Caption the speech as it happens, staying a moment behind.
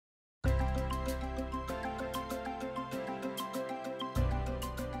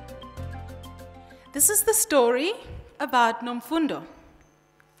This is the story about Nomfundo.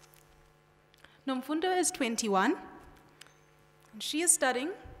 Nomfundo is 21, and she is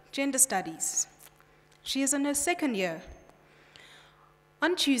studying gender studies. She is in her second year.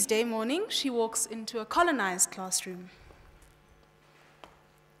 On Tuesday morning, she walks into a colonized classroom.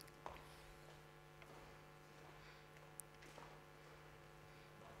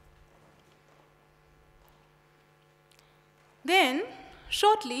 Then,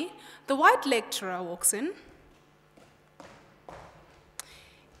 shortly, the white lecturer walks in.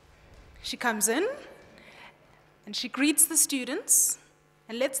 She comes in, and she greets the students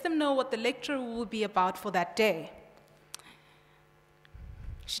and lets them know what the lecture will be about for that day.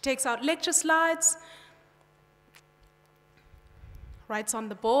 She takes out lecture slides, writes on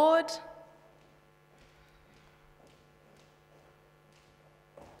the board,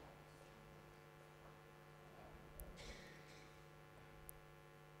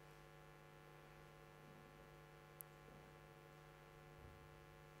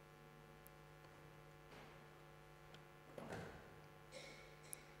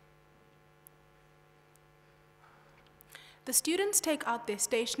 the students take out their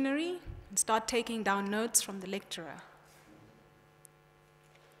stationery and start taking down notes from the lecturer.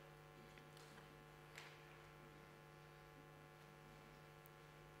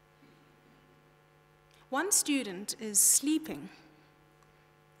 One student is sleeping,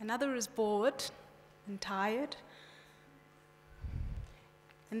 another is bored and tired.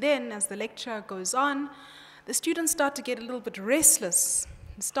 And then, as the lecture goes on, the students start to get a little bit restless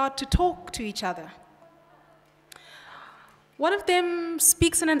and start to talk to each other. One of them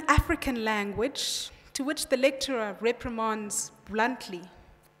speaks in an African language, to which the lecturer reprimands bluntly.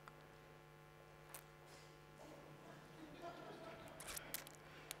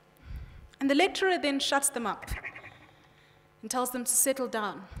 And the lecturer then shuts them up and tells them to settle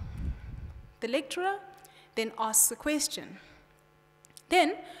down. The lecturer then asks a question.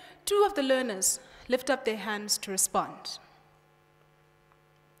 Then, two of the learners lift up their hands to respond.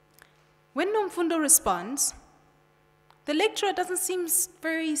 When Nomfundo responds, the lecturer doesn't seem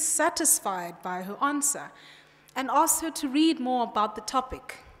very satisfied by her answer and asks her to read more about the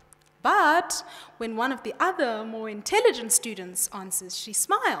topic. But when one of the other, more intelligent students answers, she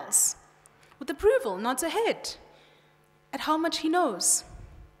smiles. With approval, nods her head at how much he knows.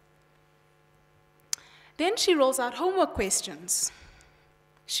 Then she rolls out homework questions.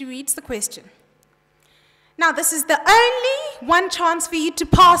 She reads the question. Now, this is the only one chance for you to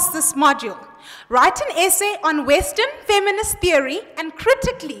pass this module. Write an essay on Western feminist theory and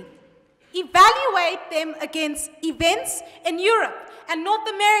critically evaluate them against events in Europe and North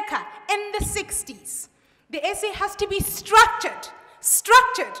America in the 60s. The essay has to be structured,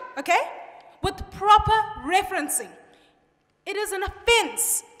 okay, with proper referencing. It is an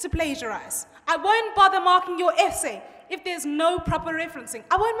offense to plagiarize. I won't bother marking your essay if there's no proper referencing.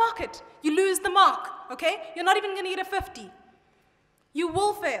 I won't mark it. You lose the mark, okay? You're not even going to get a 50. You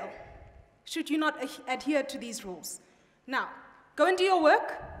will fail should you not adhere to these rules. Now, go and do your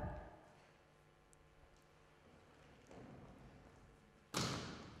work.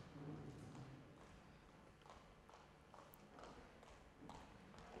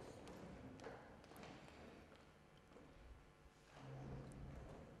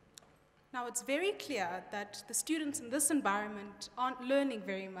 Now, it's very clear that the students in this environment aren't learning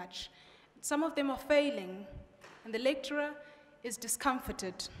very much. Some of them are failing, and the lecturer is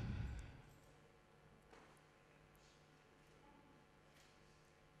discomforted.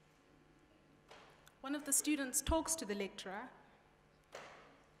 One of the students talks to the lecturer.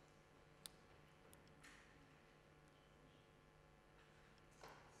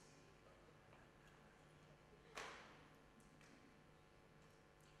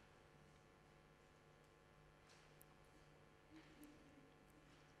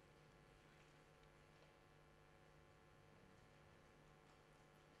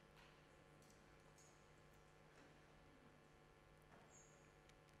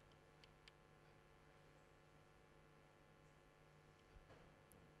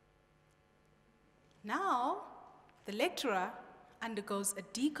 Now, the lecturer undergoes a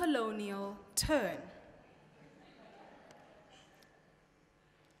decolonial turn.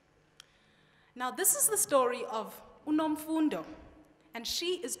 Now, this is the story of Nomfundo, and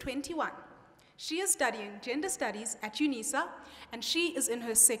she is 21. She is studying gender studies at Unisa, and she is in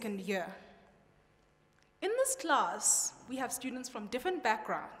her second year. In this class, we have students from different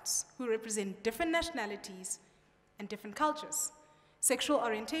backgrounds who represent different nationalities and different cultures. Sexual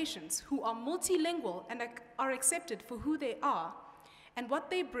orientations, who are multilingual and are accepted for who they are and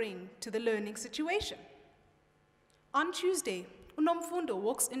what they bring to the learning situation. On Tuesday, unomfundo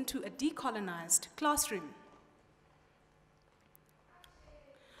walks into a decolonized classroom.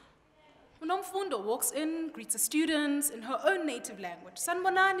 Unomfundo walks in, greets the students in her own native language.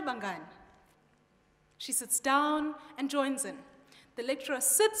 Sanibonani bangani. She sits down and joins in. The lecturer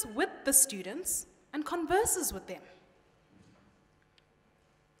sits with the students and converses with them.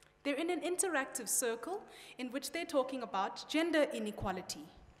 They're in an interactive circle in which they're talking about gender inequality.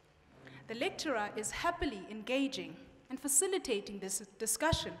 The lecturer is happily engaging and facilitating this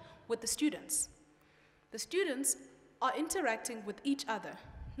discussion with the students. The students are interacting with each other,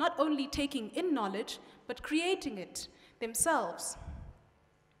 not only taking in knowledge, but creating it themselves.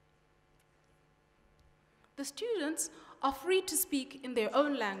 The students are free to speak in their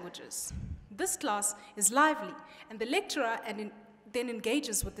own languages. This class is lively, and the lecturer then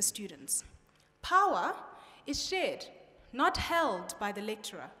engages with the students. Power is shared, not held by the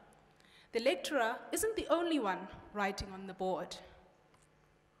lecturer. The lecturer isn't the only one writing on the board.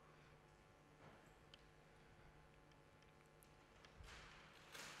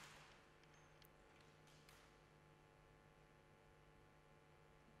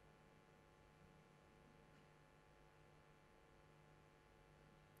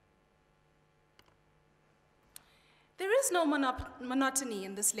 There is no monotony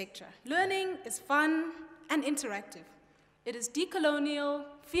in this lecture. Learning is fun and interactive. It is decolonial,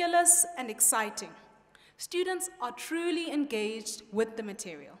 fearless, and exciting. Students are truly engaged with the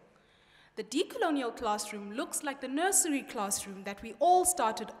material. The decolonial classroom looks like the nursery classroom that we all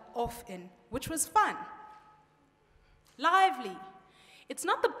started off in, which was fun, lively. It's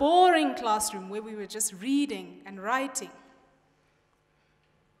not the boring classroom where we were just reading and writing.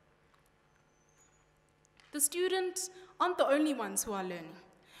 The students aren't the only ones who are learning.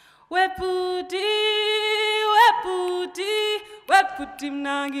 Weputi, weputi, weputi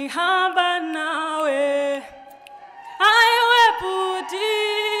mnangi hamba nawe. Ay weputi,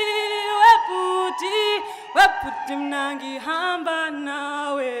 weputi, weputi mnangi hamba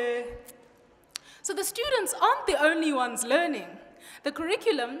nawe. So the students aren't the only ones learning. The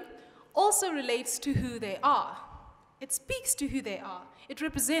curriculum also relates to who they are. It speaks to who they are. It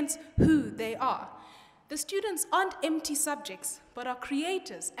represents who they are. The students aren't empty subjects, but are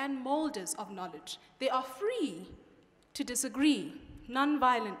creators and molders of knowledge. They are free to disagree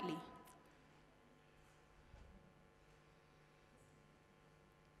non-violently.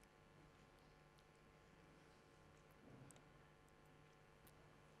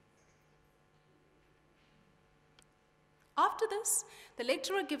 After this, the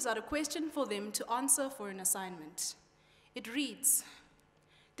lecturer gives out a question for them to answer for an assignment. It reads,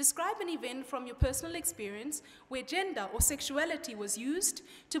 describe an event from your personal experience where gender or sexuality was used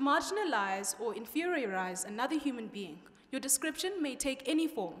to marginalize or inferiorize another human being. Your description may take any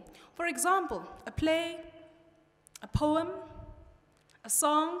form. For example, a play, a poem, a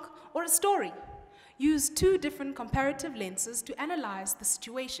song, or a story. Use two different comparative lenses to analyze the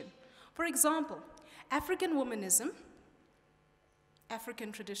situation. For example, African womanism,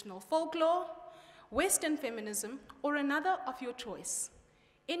 African traditional folklore, Western feminism, or another of your choice.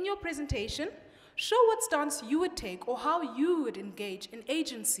 In your presentation, show what stance you would take or how you would engage in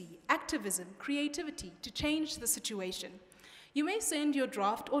agency, activism, creativity to change the situation. You may send your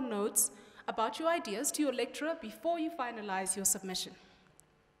draft or notes about your ideas to your lecturer before you finalize your submission.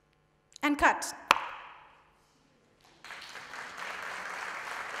 And cut.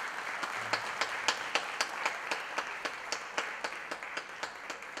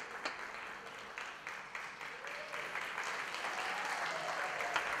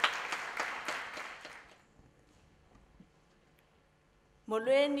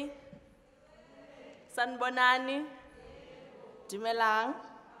 Molweni, sanibonani, dumelang,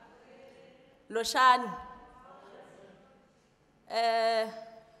 loshani.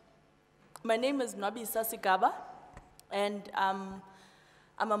 My name is Unisa Sigaba, and I'm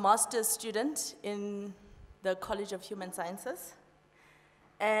a master's student in the College of Human Sciences.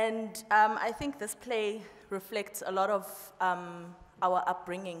 And I think this play reflects a lot of our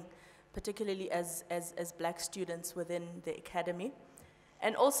upbringing, particularly as Black students within the academy.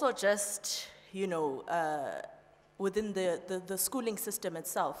 And also just, you know, within the schooling system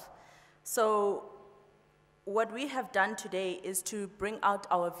itself. So what we have done today is to bring out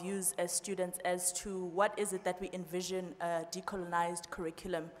our views as students as to what is it that we envision a decolonized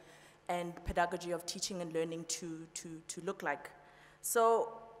curriculum and pedagogy of teaching and learning to look like.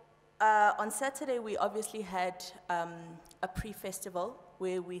 So on Saturday, we obviously had a pre-festival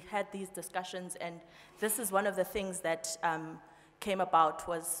where we had these discussions, and this is one of the things that came about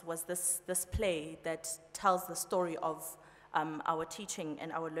was this play that tells the story of our teaching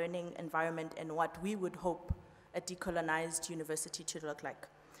and our learning environment and what we would hope a decolonized university to look like.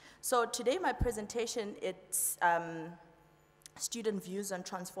 So today my presentation, it's student views on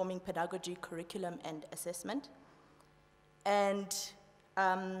transforming pedagogy, curriculum, and assessment. And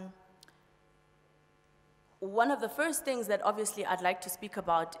one of the first things that obviously I'd like to speak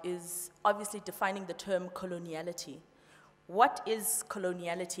about is obviously defining the term coloniality. What is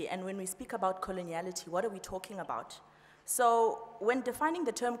coloniality? And when we speak about coloniality, what are we talking about? So when defining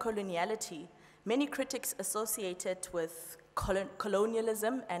the term coloniality, many critics associate it with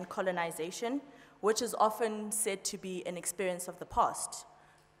colonialism and colonization, which is often said to be an experience of the past.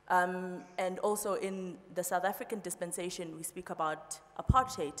 And also in the South African dispensation, we speak about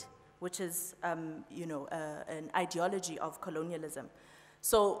apartheid, which is an ideology of colonialism.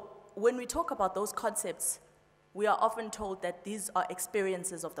 So when we talk about those concepts, we are often told that these are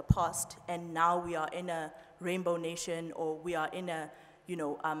experiences of the past, and now we are in a rainbow nation, or we are in a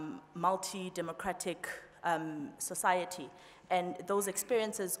multi-democratic society. And those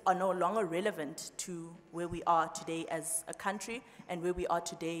experiences are no longer relevant to where we are today as a country and where we are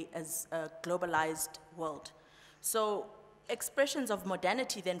today as a globalized world. So expressions of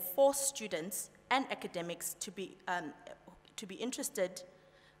modernity then force students and academics to be interested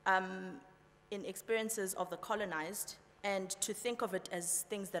in experiences of the colonized and to think of it as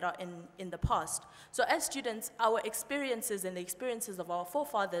things that are in the past. So as students, our experiences and the experiences of our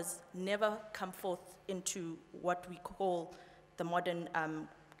forefathers never come forth into what we call the modern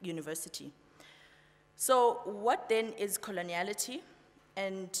university. So what then is coloniality?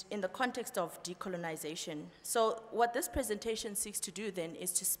 And in the context of decolonization. So what this presentation seeks to do then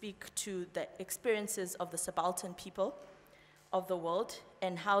is to speak to the experiences of the subaltern people of the world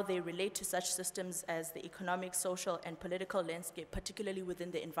and how they relate to such systems as the economic, social, and political landscape, particularly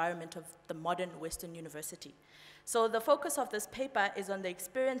within the environment of the modern Western university. So the focus of this paper is on the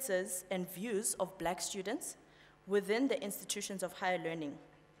experiences and views of Black students within the institutions of higher learning.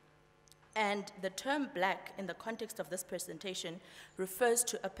 And the term Black in the context of this presentation refers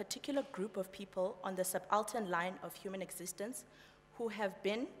to a particular group of people on the subaltern line of human existence who have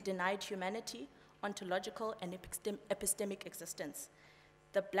been denied humanity, ontological, and epistemic existence.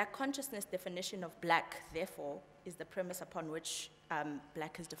 The Black consciousness definition of Black, therefore, is the premise upon which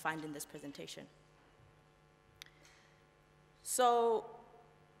Black is defined in this presentation. So,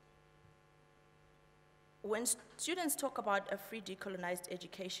 when students talk about a free decolonized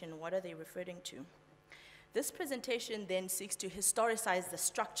education, what are they referring to? This presentation then seeks to historicize the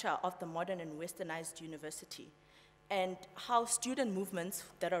structure of the modern and westernized university and how student movements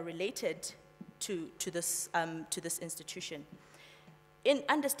that are related to this institution. In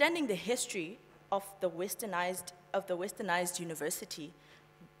understanding the history of the westernized university,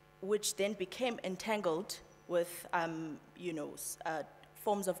 which then became entangled with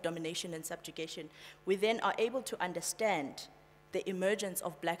forms of domination and subjugation, we then are able to understand the emergence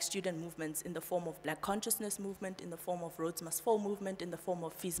of Black student movements in the form of Black consciousness movement, in the form of Rhodes Must Fall movement, in the form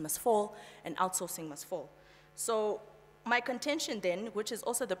of Fees Must Fall, and Outsourcing Must Fall. So my contention then, which is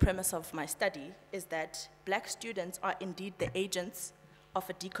also the premise of my study, is that Black students are indeed the agents of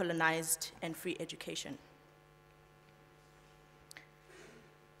a decolonized and free education.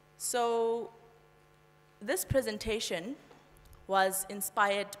 So this presentation was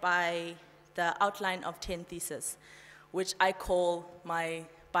inspired by the outline of 10 theses, which I call my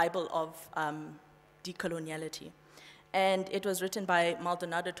Bible of decoloniality. And it was written by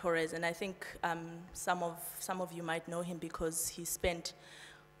Maldonado Torres, and I think some of you might know him because he spent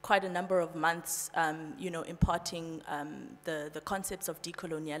quite a number of months imparting the concepts of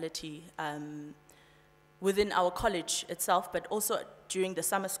decoloniality within our college itself, but also during the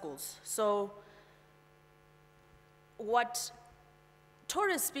summer schools. So what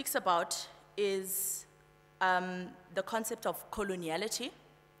Torres speaks about is the concept of coloniality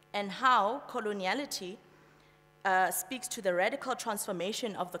and how coloniality speaks to the radical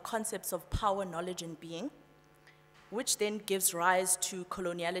transformation of the concepts of power, knowledge, and being, which then gives rise to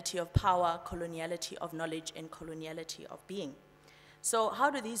coloniality of power, coloniality of knowledge, and coloniality of being. So how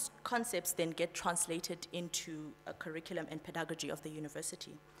do these concepts then get translated into a curriculum and pedagogy of the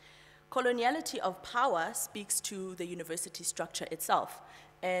university? Coloniality of power speaks to the university structure itself.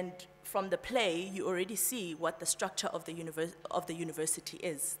 And from the play, you already see what the structure of the university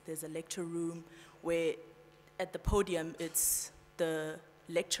is. There's a lecture room where at the podium it's the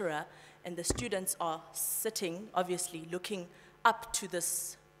lecturer and the students are sitting, obviously looking up to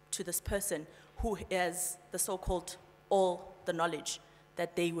this person who has the so-called all the knowledge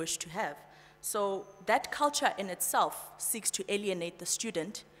that they wish to have. So that culture in itself seeks to alienate the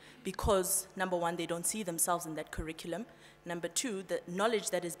student because, number one, they don't see themselves in that curriculum. Number two, the knowledge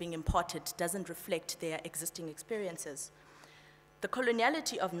that is being imparted doesn't reflect their existing experiences. The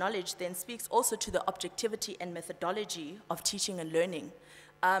coloniality of knowledge then speaks also to the objectivity and methodology of teaching and learning.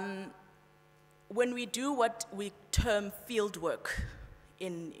 When we do what we term field work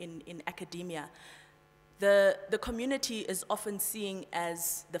in academia, the community is often seen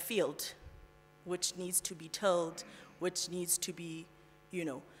as the field, which needs to be tilled, which needs to be,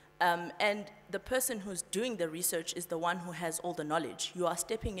 and the person who's doing the research is the one who has all the knowledge. You are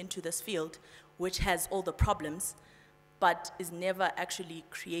stepping into this field which has all the problems, but is never actually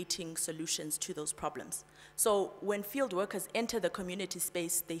creating solutions to those problems. So when field workers enter the community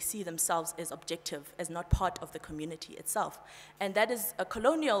space, they see themselves as objective, as not part of the community itself. And that is a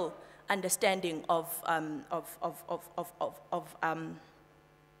colonial understanding of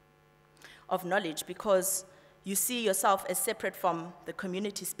knowledge, because you see yourself as separate from the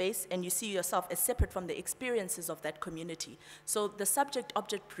community space, and you see yourself as separate from the experiences of that community. So the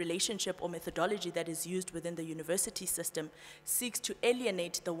subject-object relationship or methodology that is used within the university system seeks to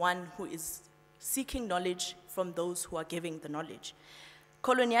alienate the one who is seeking knowledge from those who are giving the knowledge.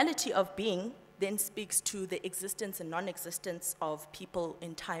 Coloniality of being then speaks to the existence and non-existence of people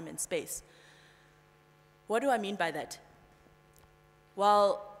in time and space. What do I mean by that?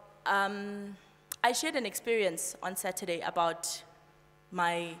 Well, I shared an experience on Saturday about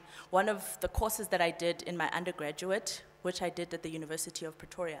one of the courses that I did in my undergraduate, which I did at the University of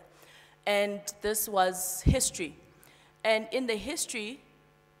Pretoria. And this was history. And in the history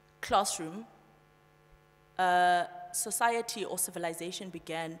classroom, society or civilization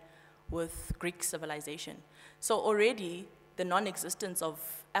began with Greek civilization. So already the non-existence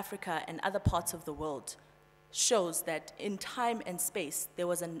of Africa and other parts of the world shows that in time and space, there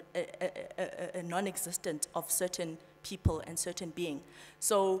was a non-existent of certain people and certain being.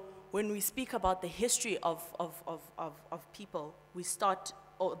 So when we speak about the history of people, we start,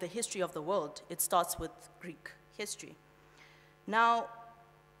 or the history of the world, it starts with Greek history. Now,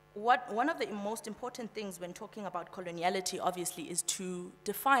 one of the most important things when talking about coloniality, obviously, is to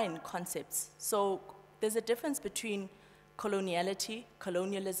define concepts. So there's a difference between coloniality,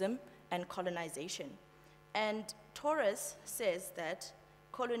 colonialism, and colonization. And Torres says that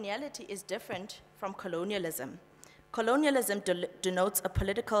coloniality is different from colonialism. Colonialism denotes a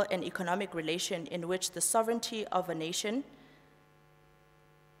political and economic relation in which the sovereignty of a nation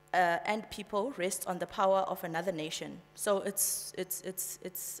and people rest on the power of another nation. So it's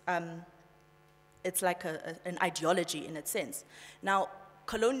like an ideology in its sense. Now,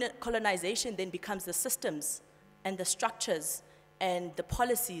 colonization then becomes the systems and the structures and the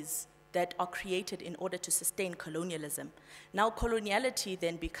policies that are created in order to sustain colonialism. Now coloniality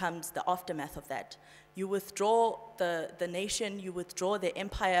then becomes the aftermath of that. You withdraw the nation, you withdraw the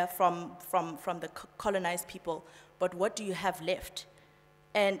empire from the colonized people, but what do you have left?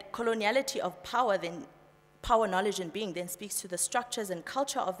 And coloniality of power then, power, knowledge, and being then speaks to the structures and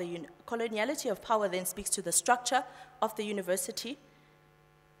culture of the, coloniality of power then speaks to the structure of the university,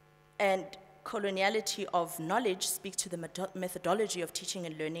 and coloniality of knowledge speaks to the methodology of teaching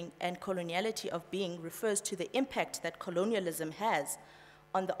and learning, and coloniality of being refers to the impact that colonialism has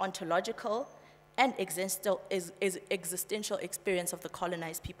on the ontological and existential experience of the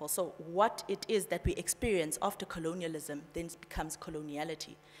colonized people. So what it is that we experience after colonialism then becomes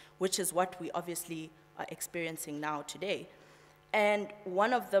coloniality, which is what we obviously are experiencing now today. And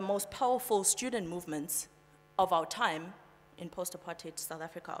one of the most powerful student movements of our time in post-apartheid South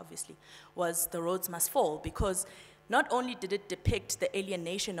Africa, obviously, was The Rhodes Must Fall, because not only did it depict the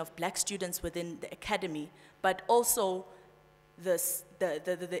alienation of black students within the academy, but also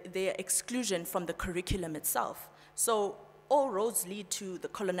their exclusion from the curriculum itself. So all roads lead to the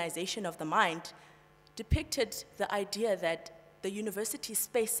colonization of the mind, depicted the idea that the university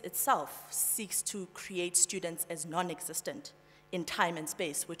space itself seeks to create students as non-existent in time and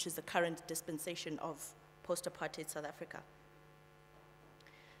space, which is the current dispensation of post-apartheid South Africa.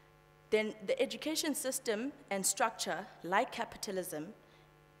 Then the education system and structure, like capitalism,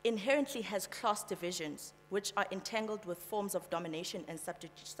 inherently has class divisions, which are entangled with forms of domination and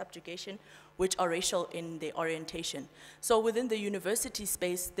subjugation, which are racial in their orientation. So within the university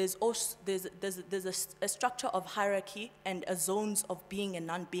space, there's a structure of hierarchy and a zones of being and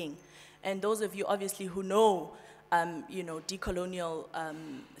non-being. And those of you, obviously, who know, decolonial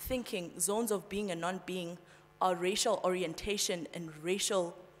thinking, zones of being and non-being are racial orientation and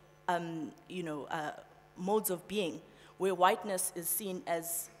racial modes of being, where whiteness is seen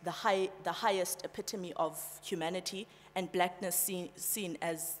as the highest epitome of humanity, and blackness seen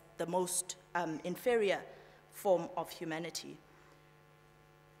as the most inferior form of humanity.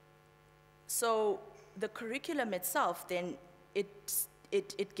 So the curriculum itself, then,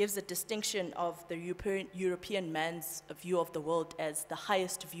 it gives a distinction of the European man's view of the world as the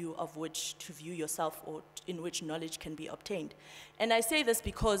highest view of which to view yourself or in which knowledge can be obtained. And I say this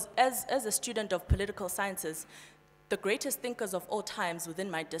because as a student of political sciences, the greatest thinkers of all times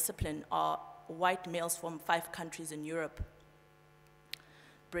within my discipline are white males from 5 countries in Europe: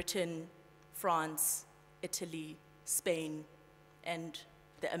 Britain, France, Italy, Spain, and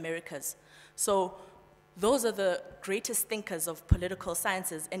the Americas. So those are the greatest thinkers of political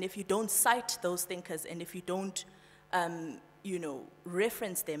sciences, and if you don't cite those thinkers, and if you don't,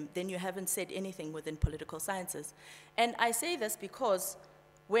 reference them, then you haven't said anything within political sciences. And I say this because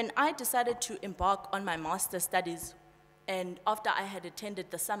when I decided to embark on my master's studies, and after I had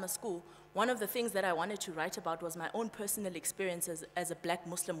attended the summer school, one of the things that I wanted to write about was my own personal experiences as a black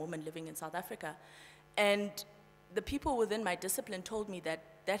Muslim woman living in South Africa. And the people within my discipline told me that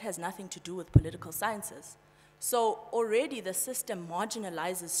that has nothing to do with political sciences. So already the system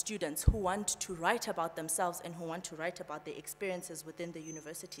marginalizes students who want to write about themselves and who want to write about their experiences within the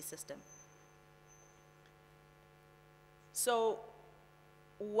university system. So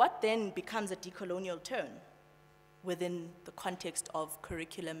what then becomes a decolonial term within the context of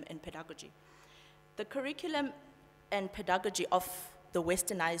curriculum and pedagogy? The curriculum and pedagogy of the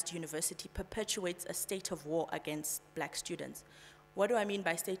westernized university perpetuates a state of war against black students. What do I mean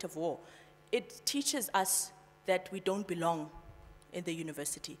by state of war? It teaches us that we don't belong in the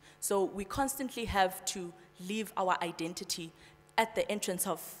university. So we constantly have to leave our identity at the entrance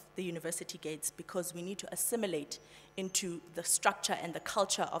of the university gates because we need to assimilate into the structure and the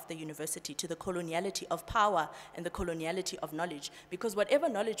culture of the university, to the coloniality of power and the coloniality of knowledge. Because whatever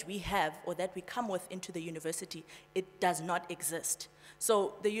knowledge we have or that we come with into the university, it does not exist.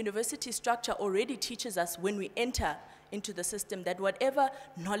 So the university structure already teaches us when we enter into the system that whatever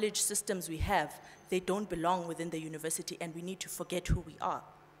knowledge systems we have, they don't belong within the university and we need to forget who we are.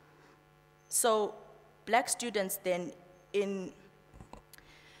 So black students then in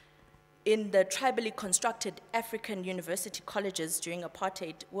the tribally constructed African university colleges during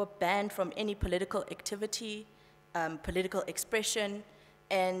apartheid were banned from any political activity, political expression,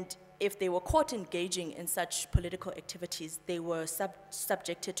 and if they were caught engaging in such political activities, they were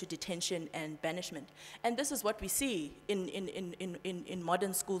subjected to detention and banishment. And this is what we see in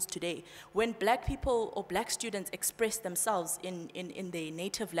modern schools today. When black people or black students express themselves in their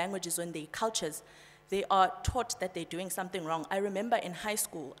native languages or in their cultures, they are taught that they're doing something wrong. I remember in high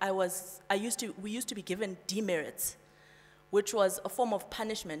school, we used to be given demerits, which was a form of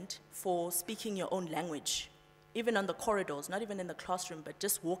punishment for speaking your own language, even on the corridors, not even in the classroom, but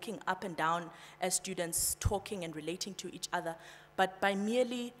just walking up and down as students, talking and relating to each other. But by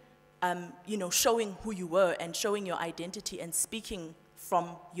merely, showing who you were and showing your identity and speaking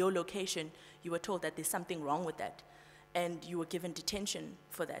from your location, you were told that there's something wrong with that, and you were given detention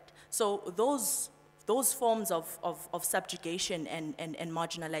for that. So those forms of subjugation and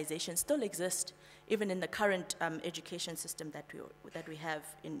marginalization still exist, even in the current education system that we have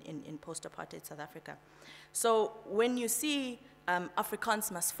in post-apartheid South Africa. So when you see Afrikaans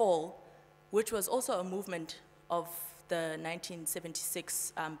Must Fall, which was also a movement of the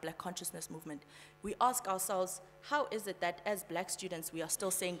 1976 Black Consciousness movement, we ask ourselves, how is it that as black students we are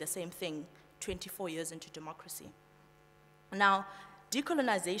still saying the same thing 24 years into democracy? Now,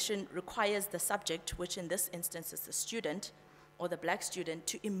 decolonization requires the subject, which in this instance is the student, or the black student,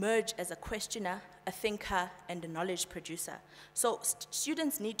 to emerge as a questioner, a thinker, and a knowledge producer. So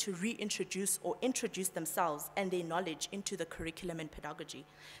students need to reintroduce or introduce themselves and their knowledge into the curriculum and pedagogy.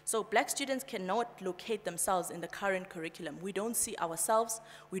 So black students cannot locate themselves in the current curriculum. We don't see ourselves,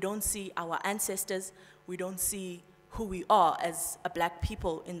 we don't see our ancestors, we don't see who we are as a black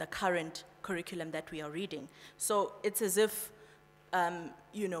people in the current curriculum that we are reading. So it's as if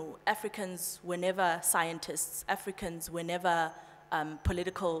Africans were never scientists, Africans were never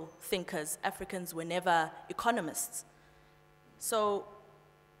political thinkers, Africans were never economists. So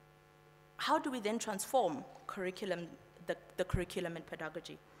how do we then transform curriculum, the curriculum and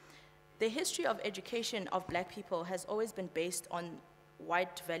pedagogy? The history of education of black people has always been based on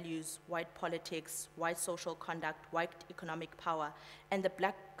white values, white politics, white social conduct, white economic power, and the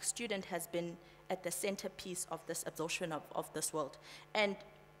black student has been at the centerpiece of this absorption of this world. And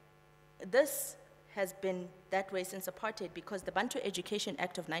this has been that way since apartheid because the Bantu Education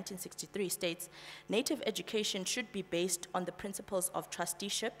Act of 1963 states, native education should be based on the principles of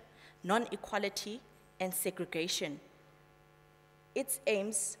trusteeship, non-equality, and segregation. Its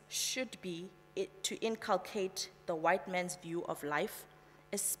aims should be to inculcate the white man's view of life,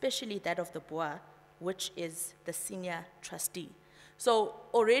 especially that of the Boer, which is the senior trustee. So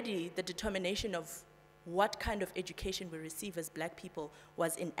already the determination of what kind of education we receive as black people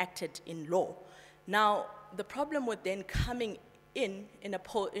was enacted in law. Now, the problem with then coming in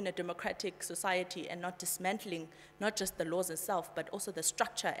a democratic society and not dismantling not just the laws itself, but also the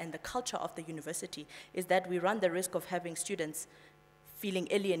structure and the culture of the university, is that we run the risk of having students feeling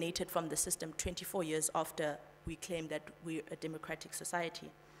alienated from the system 24 years after we claim that we're a democratic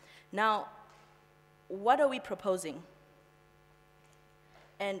society. Now, what are we proposing?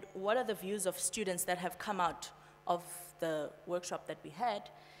 And what are the views of students that have come out of the workshop that we had?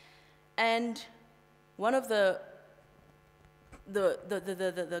 And one of the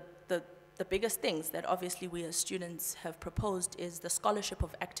biggest things that obviously we as students have proposed is the scholarship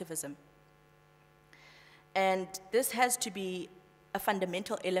of activism. And this has to be a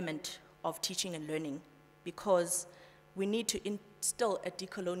fundamental element of teaching and learning, because we need to instill a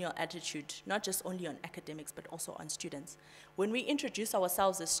decolonial attitude, not just only on academics, but also on students. When we introduce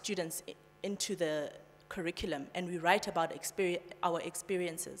ourselves as students into the curriculum and we write about our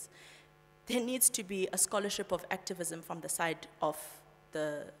experiences, there needs to be a scholarship of activism from the side of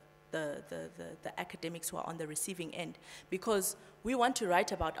the academics who are on the receiving end, because we want to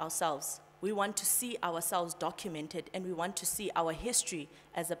write about ourselves. We want to see ourselves documented, and we want to see our history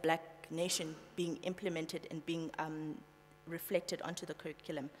as a black nation being implemented and being reflected onto the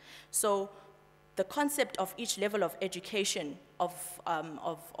curriculum. So the concept of each level of education of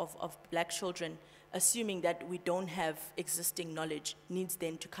black children, assuming that we don't have existing knowledge, needs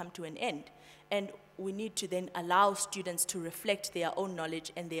then to come to an end. And we need to then allow students to reflect their own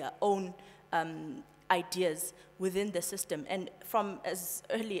knowledge and their own ideas within the system, and from as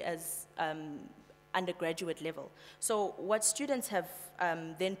early as undergraduate level. So what students have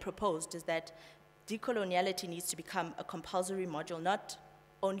then proposed is that decoloniality needs to become a compulsory module, not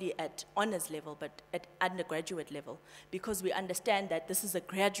only at honors level, but at undergraduate level, because we understand that this is a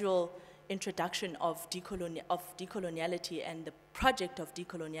gradual introduction of decoloniality and the project of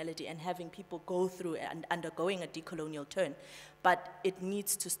decoloniality, and having people go through and undergoing a decolonial turn. But it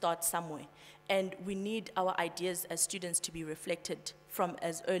needs to start somewhere. And we need our ideas as students to be reflected from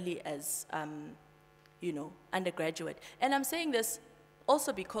as early as, undergraduate. And I'm saying this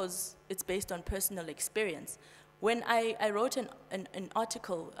also because it's based on personal experience. When I wrote an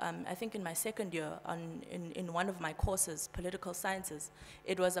article, I think in my second year, in one of my courses, political sciences,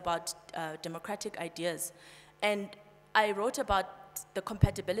 it was about democratic ideas. And I wrote about the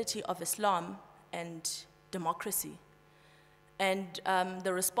compatibility of Islam and democracy. And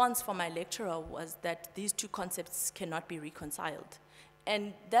the response from my lecturer was that these two concepts cannot be reconciled.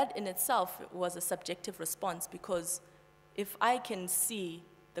 And that in itself was a subjective response, because if I can see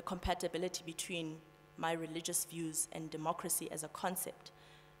the compatibility between my religious views and democracy as a concept,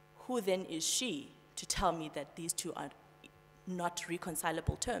 who then is she to tell me that these two are not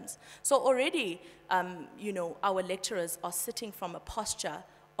reconcilable terms? So already, our lecturers are sitting from a posture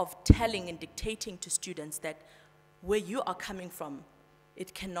of telling and dictating to students that where you are coming from,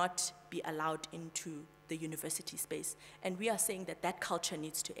 it cannot be allowed into the university space. And we are saying that that culture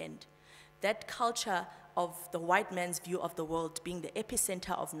needs to end. That culture of the white man's view of the world being the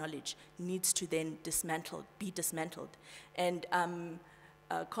epicenter of knowledge needs to then be dismantled. And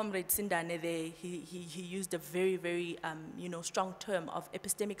Comrade Sindane there, he used a very, very strong term of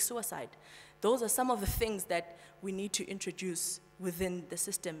epistemic suicide. Those are some of the things that we need to introduce within the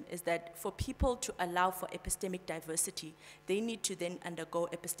system, is that for people to allow for epistemic diversity, they need to then undergo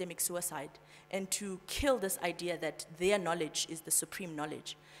epistemic suicide and to kill this idea that their knowledge is the supreme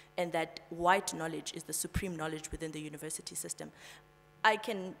knowledge and that white knowledge is the supreme knowledge within the university system. I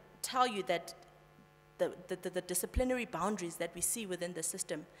can tell you that the disciplinary boundaries that we see within the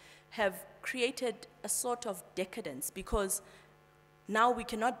system have created a sort of decadence, because now we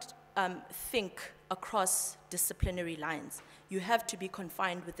cannot think across disciplinary lines. You have to be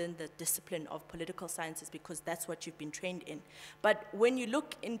confined within the discipline of political sciences because that's what you've been trained in. But when you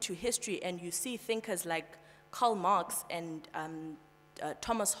look into history and you see thinkers like Karl Marx and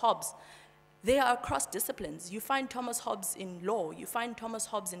Thomas Hobbes, they are across disciplines. You find Thomas Hobbes in law, you find Thomas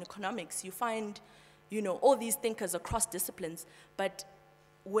Hobbes in economics, you find all these thinkers across disciplines. But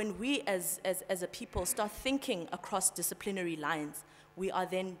when we as a people start thinking across disciplinary lines, we are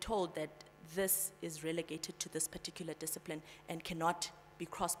then told that this is relegated to this particular discipline and cannot be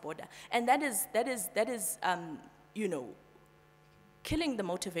cross-border. And that is killing the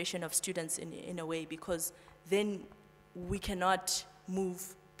motivation of students in a way, because then we cannot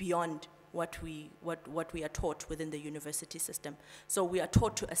move beyond what we are taught within the university system. So we are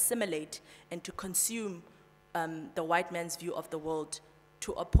taught to assimilate and to consume the white man's view of the world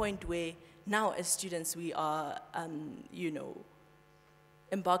to a point where now as students we are,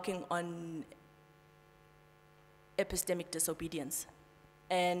 embarking on epistemic disobedience.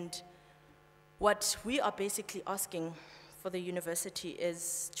 And what we are basically asking for the university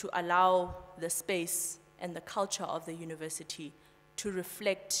is to allow the space and the culture of the university to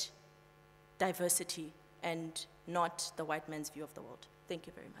reflect diversity and not the white man's view of the world. Thank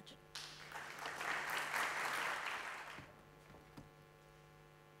you very much.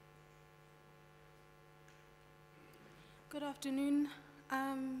 Good afternoon.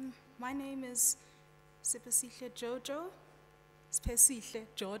 My name is Sipasihle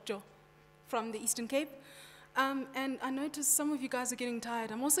Jojo from the Eastern Cape. And I noticed some of you guys are getting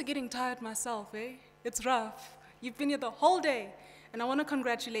tired. I'm also getting tired myself, eh? It's rough. You've been here the whole day, and I want to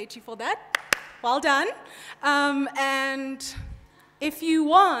congratulate you for that. Well done. And if you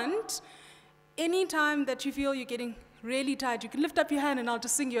want, anytime that you feel you're getting really tired, you can lift up your hand and I'll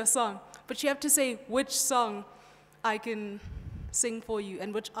just sing you a song. But you have to say which song I can sing for you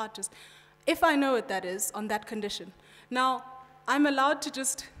and which artist. If I know what that is, on that condition. Now, I'm allowed to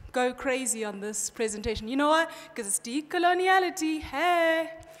just go crazy on this presentation. You know why? Because it's decoloniality,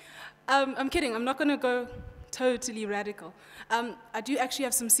 hey. I'm kidding, I'm not gonna go totally radical. I do actually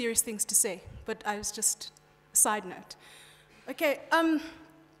have some serious things to say, but I was just a side note. Okay,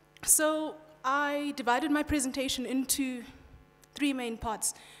 so I divided my presentation into 3 main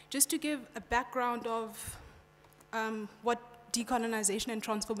parts, just to give a background of what decolonization and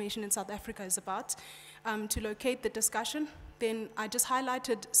transformation in South Africa is about, to locate the discussion. Then I just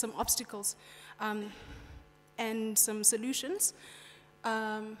highlighted some obstacles and some solutions,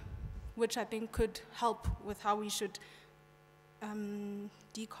 which I think could help with how we should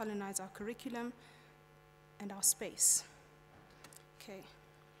decolonize our curriculum and our space. Okay,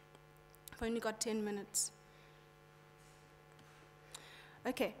 I've only got 10 minutes.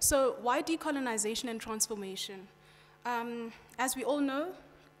 Okay, so why decolonization and transformation? As we all know,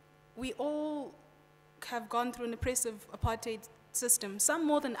 we all have gone through an oppressive apartheid system, some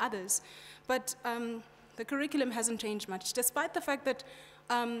more than others, but the curriculum hasn't changed much, despite the fact that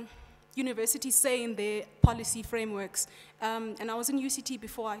universities say in their policy frameworks, and I was in UCT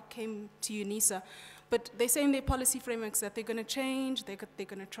before I came to Unisa, but they say in their policy frameworks that they're going to change, they're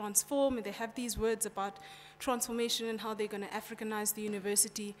going to transform, and they have these words about transformation and how they're going to Africanize the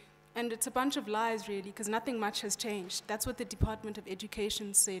university. And it's a bunch of lies, really, because nothing much has changed. That's what the Department of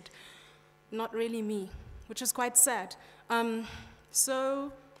Education said, not really me, which is quite sad.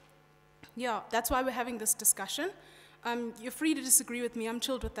 So, yeah, that's why we're having this discussion. You're free to disagree with me, I'm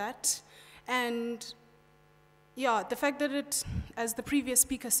chilled with that. And yeah, the fact that it, as the previous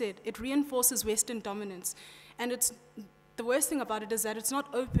speaker said, it reinforces Western dominance. And the worst thing about it is that it's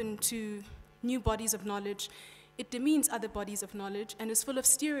not open to new bodies of knowledge. It demeans other bodies of knowledge and is full of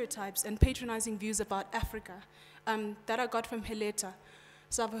stereotypes and patronizing views about Africa that I got from Heleta,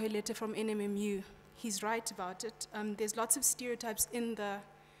 Savo Heleta from NMMU. He's right about it. There's lots of stereotypes in the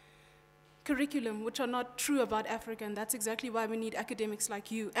curriculum which are not true about Africa, and that's exactly why we need academics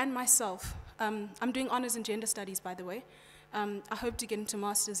like you and myself. I'm doing honors in gender studies, by the way. I hope to get into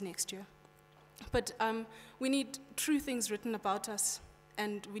masters next year. But we need true things written about us,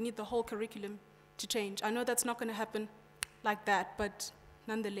 and we need the whole curriculum to change. I know that's not going to happen like that, but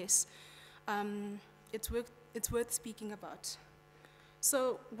nonetheless, it's worth speaking about.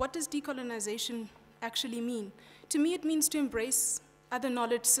 So what does decolonization actually mean? To me, it means to embrace other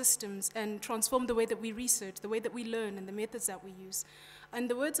knowledge systems and transform the way that we research, the way that we learn, and the methods that we use. In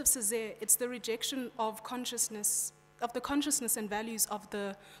the words of Césaire, it's the rejection of consciousness, of the consciousness and values of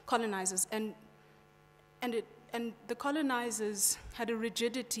the colonizers, and the colonizers had a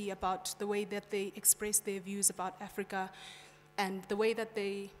rigidity about the way that they expressed their views about Africa and the way that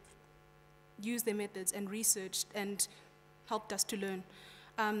they used their methods and researched and helped us to learn.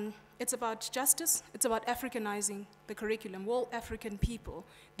 It's about justice, it's about Africanizing the curriculum. We're all African people.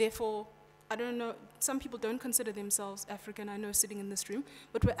 Therefore, I don't know, some people don't consider themselves African, I know, sitting in this room,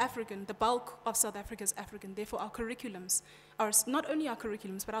 but we're African. The bulk of South Africa is African. Therefore, our curriculums, not only our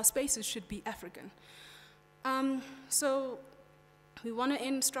curriculums, but our spaces should be African. So we want to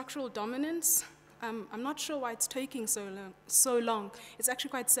end structural dominance. I'm not sure why it's taking so long. It's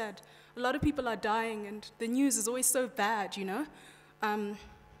actually quite sad. A lot of people are dying, and the news is always so bad, you know?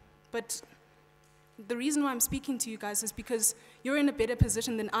 But the reason why I'm speaking to you guys is because you're in a better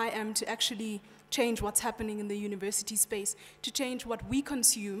position than I am to actually change what's happening in the university space, to change what we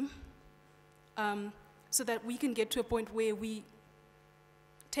consume, so that we can get to a point where we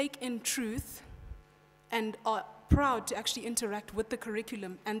take in truth and are proud to actually interact with the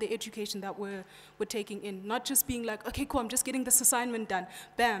curriculum and the education that we're taking in. Not just being like, okay, cool, I'm just getting this assignment done.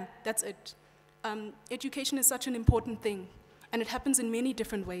 Bam, that's it. Education is such an important thing. And it happens in many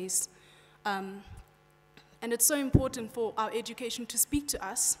different ways. And it's so important for our education to speak to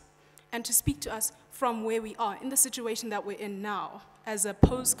us, and to speak to us from where we are, in the situation that we're in now, as a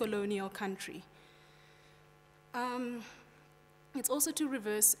post-colonial country. It's also to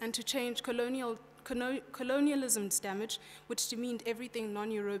reverse and to change colonialism's damage, which demeaned everything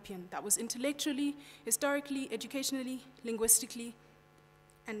non-European, that was intellectually, historically, educationally, linguistically,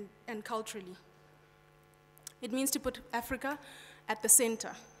 and culturally. It means to put Africa at the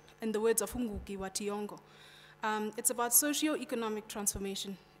center, in the words of Ngugi wa Thiong'o. It's about socio-economic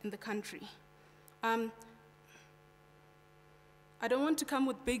transformation in the country. I don't want to come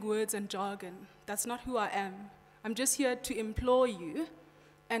with big words and jargon. That's not who I am. I'm just here to implore you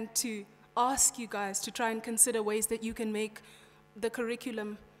and to ask you guys to try and consider ways that you can make the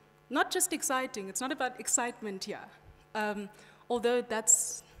curriculum not just exciting. It's not about excitement here, although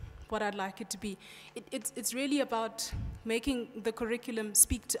that's what I'd like it to be. It's really about making the curriculum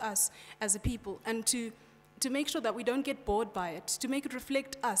speak to us as a people, and to make sure that we don't get bored by it, to make it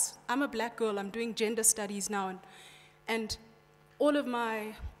reflect us. I'm a black girl, I'm doing gender studies now, and all of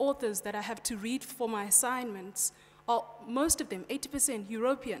my authors that I have to read for my assignments are, most of them, 80%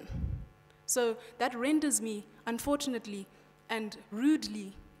 European. So that renders me, unfortunately and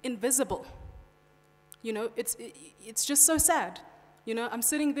rudely, invisible. You know, it's just so sad. You know, I'm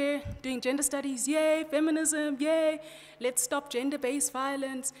sitting there doing gender studies, yay, feminism, yay, let's stop gender-based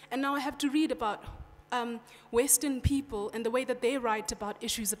violence, and now I have to read about Western people and the way that they write about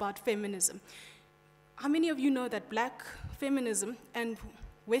issues about feminism. How many of you know that black feminism and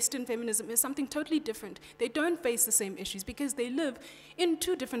Western feminism is something totally different? They don't face the same issues because they live in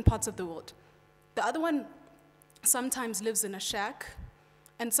two different parts of the world. The other one sometimes lives in a shack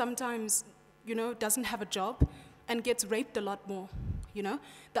and sometimes, you know, doesn't have a job and gets raped a lot more, you know?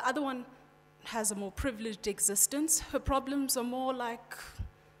 The other one has a more privileged existence. Her problems are more like,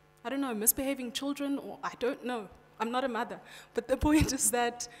 I don't know, misbehaving children, or I don't know. I'm not a mother. But the point is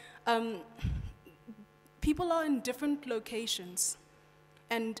that people are in different locations,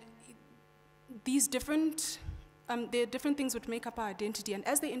 and these different, there are different things which make up our identity, and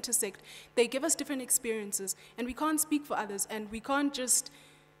as they intersect, they give us different experiences, and we can't speak for others, and we can't just,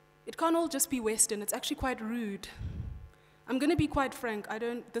 it can't all just be Western. It's actually quite rude. I'm gonna be quite frank.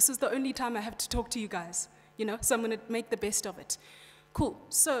 This is the only time I have to talk to you guys, you know, so I'm gonna make the best of it. Cool,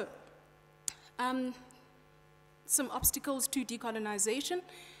 so some obstacles to decolonization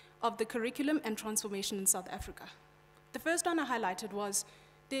of the curriculum and transformation in South Africa. The first one I highlighted was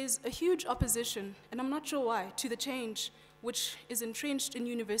there's a huge opposition, and I'm not sure why, to the change which is entrenched in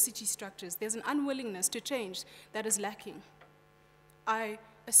university structures. There's an unwillingness to change that is lacking. I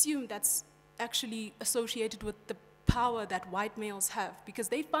assume that's actually associated with the power that white males have, because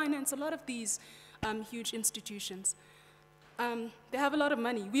they finance a lot of these huge institutions. They have a lot of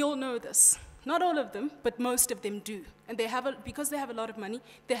money. We all know this. Not all of them, but most of them do. And because they have a lot of money,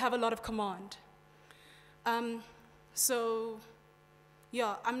 they have a lot of command. So,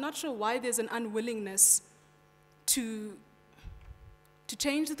 yeah, I'm not sure why there's an unwillingness to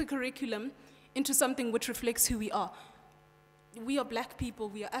change the curriculum into something which reflects who we are. We are black people,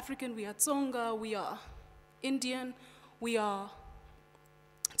 we are African, we are Tsonga, we are Indian, we are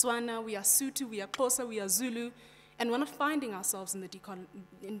Tswana, we are Sotho, we are Xhosa, we are Zulu, and we're not finding ourselves in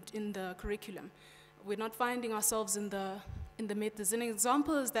the curriculum. We're not finding ourselves in the methods. An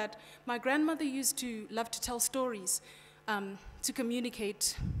example is that my grandmother used to love to tell stories to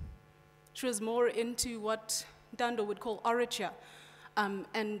communicate. She was more into what Dando would call orature,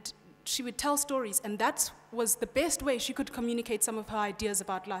 and she would tell stories, and that was the best way she could communicate some of her ideas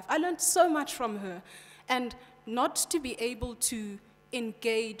about life. I learned so much from her, and not to be able to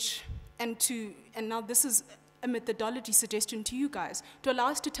engage and now this is a methodology suggestion to you guys, to allow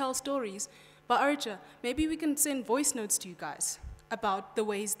us to tell stories by orature. Maybe we can send voice notes to you guys about the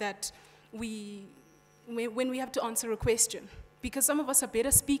ways that when we have to answer a question, because some of us are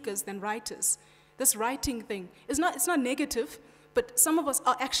better speakers than writers. This writing thing, it's not negative, but some of us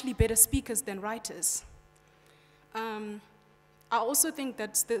are actually better speakers than writers. I also think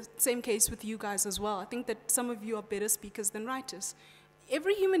that's the same case with you guys as well. I think that some of you are better speakers than writers.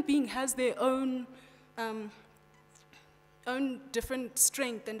 Every human being has their own different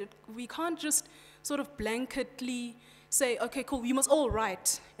strength, and we can't just sort of blanketly say, okay, cool, you must all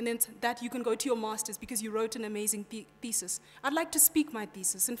write, and then that you can go to your master's because you wrote an amazing thesis. I'd like to speak my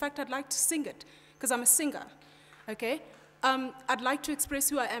thesis. In fact, I'd like to sing it, because I'm a singer, okay? I'd like to express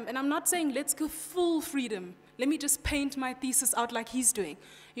who I am, and I'm not saying let's go full freedom. Let me just paint my thesis out like he's doing,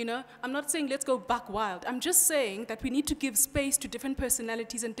 you know? I'm not saying let's go buck wild. I'm just saying that we need to give space to different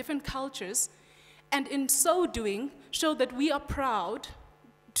personalities and different cultures, and in so doing, show that we are proud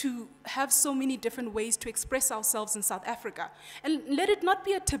to have so many different ways to express ourselves in South Africa. And let it not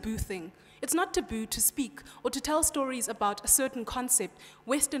be a taboo thing. It's not taboo to speak or to tell stories about a certain concept,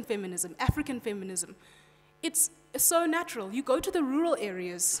 Western feminism, African feminism. It's so natural. You go to the rural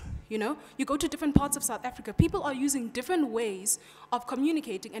areas, you know, you go to different parts of South Africa, people are using different ways of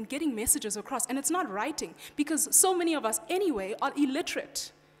communicating and getting messages across, and it's not writing, because so many of us anyway are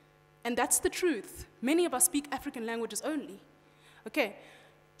illiterate. And that's the truth. Many of us speak African languages only. Okay,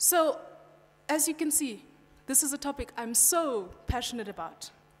 so as you can see, this is a topic I'm so passionate about.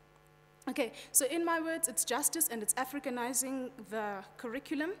 Okay, so in my words, it's justice and it's Africanizing the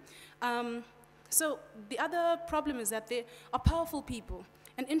curriculum. So the other problem is that there are powerful people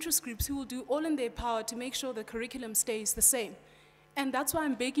and interest groups who will do all in their power to make sure the curriculum stays the same. And that's why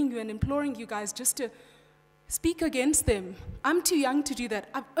I'm begging you and imploring you guys just to speak against them. I'm too young to do that.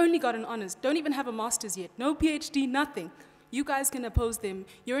 I've only got an honors, don't even have a master's yet, no PhD, nothing. You guys can oppose them.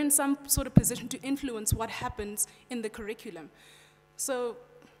 You're in some sort of position to influence what happens in the curriculum. So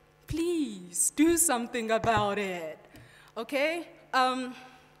please do something about it, okay?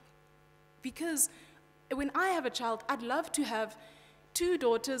 Because when I have a child, I'd love to have 2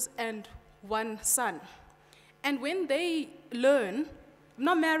 daughters and 1 son. And when they learn, I'm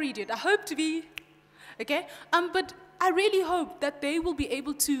not married yet, I hope to be, okay? But I really hope that they will be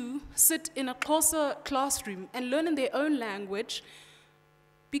able to sit in a closer classroom and learn in their own language,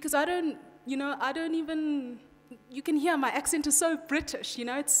 because I don't even, you can hear my accent is so British, you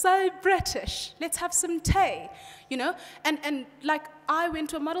know, it's so British. Let's have some tea, you know? And like, I went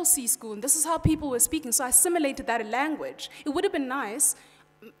to a Model C school, and this is how people were speaking, so I assimilated that in language. It would have been nice.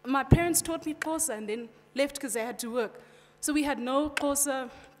 My parents taught me Xhosa and then left because they had to work. So we had no Xhosa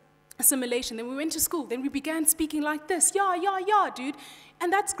assimilation. Then we went to school, then we began speaking like this, yeah, dude.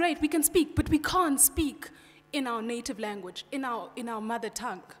 And that's great, we can speak, but we can't speak in our native language, in our mother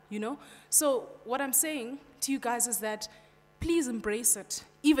tongue, you know? So what I'm saying to you guys is that please embrace it,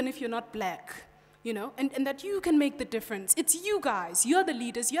 even if you're not black, you know, and that you can make the difference. It's you guys, you're the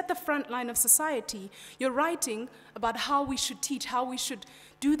leaders, you're at the front line of society. You're writing about how we should teach, how we should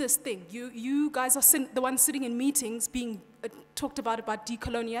do this thing. You guys are the ones sitting in meetings being talked about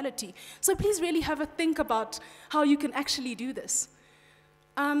decoloniality. So please really have a think about how you can actually do this.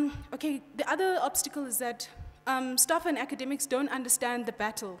 Okay, the other obstacle is that staff and academics don't understand the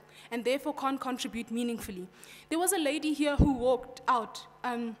battle and therefore can't contribute meaningfully. There was a lady here who walked out.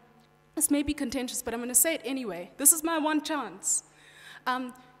 This may be contentious, but I'm going to say it anyway. This is my one chance.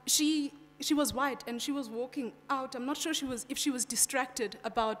 She was white and she was walking out. I'm not sure if she was distracted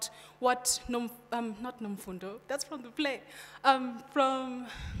about what, not Nomfundo, that's from the play, from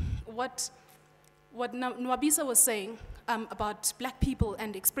what Nwabisa was saying about black people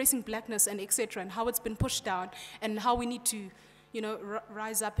and expressing blackness and etc. and how it's been pushed down and how we need to, you know,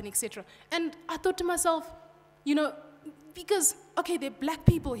 rise up and etc. And I thought to myself, you know, because, okay, there are black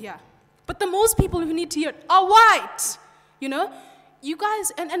people here, but the most people who need to hear it are white, you know? You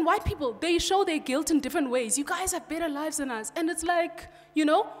guys, and white people, they show their guilt in different ways. You guys have better lives than us. And it's like, you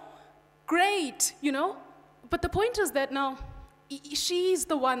know, great, you know? But the point is that now, she's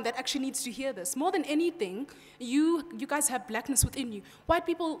the one that actually needs to hear this. More than anything, you guys have blackness within you. White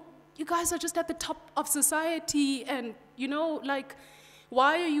people, you guys are just at the top of society, and, you know, like,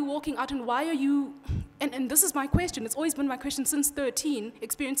 why are you walking out and why are you, and this is my question, it's always been my question since 13,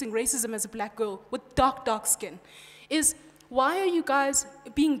 experiencing racism as a black girl with dark skin, is why are you guys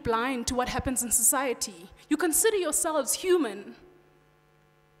being blind to what happens in society? You consider yourselves human.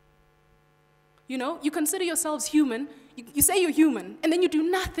 You know, you consider yourselves human, you say you're human, and then you do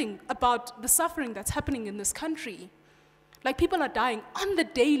nothing about the suffering that's happening in this country. Like, people are dying on the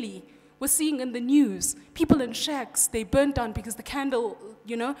daily. We're seeing in the news, people in shacks, they burnt down because the candle,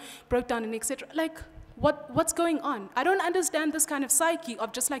 you know, broke down and etc. Like, what's going on? I don't understand this kind of psyche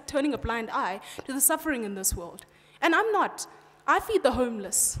of just like turning a blind eye to the suffering in this world. And I'm not. I feed the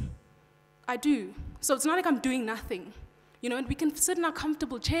homeless. I do. So it's not like I'm doing nothing. You know, and we can sit in our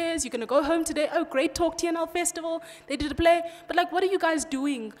comfortable chairs. You're going to go home today. Oh, great talk, TNL Festival. They did a play. But like, what are you guys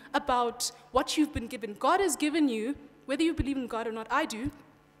doing about what you've been given? God has given you, whether you believe in God or not, I do.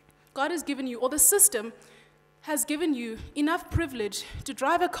 God has given you, or the system has given you enough privilege to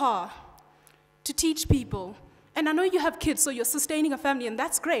drive a car, to teach people. And I know you have kids, so you're sustaining a family, and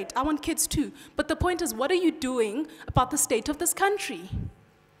that's great. I want kids too. But the point is, what are you doing about the state of this country?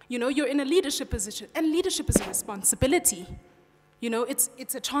 You know, you're in a leadership position, and leadership is a responsibility. You know,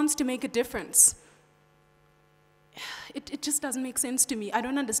 it's a chance to make a difference. It just doesn't make sense to me. I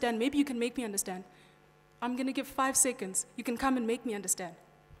don't understand. Maybe you can make me understand. I'm going to give 5 seconds. You can come and make me understand.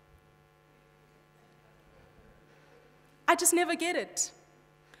 I just never get it.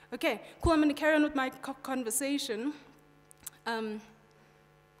 Okay, cool, I'm going to carry on with my conversation.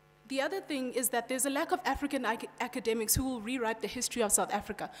 The other thing is that there's a lack of African academics who will rewrite the history of South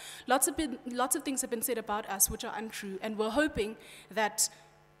Africa. Lots of things have been said about us which are untrue, and we're hoping that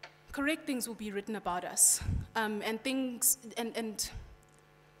correct things will be written about us, and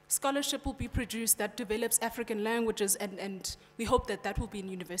scholarship will be produced that develops African languages, and we hope that that will be in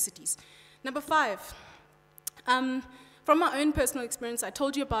universities. Number 5, from my own personal experience, I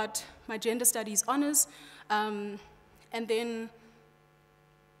told you about my gender studies honors, and then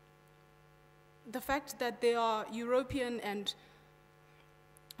the fact that there are European and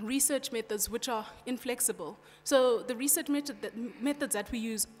research methods which are inflexible. So the research methods that we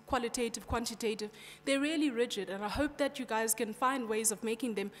use, qualitative, quantitative, they're really rigid, and I hope that you guys can find ways of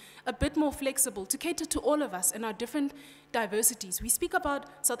making them a bit more flexible to cater to all of us and our different diversities. We speak about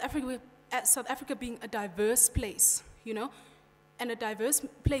South Africa being a diverse place, you know, and a diverse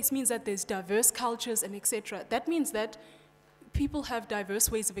place means that there's diverse cultures and etc. That means that people have diverse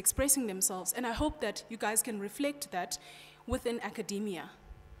ways of expressing themselves, and I hope that you guys can reflect that within academia.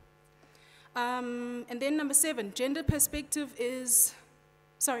 And then number 7, gender perspective is,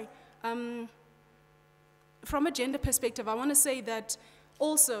 from a gender perspective, I want to say that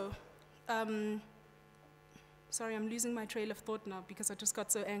also, sorry, I'm losing my trail of thought now because I just got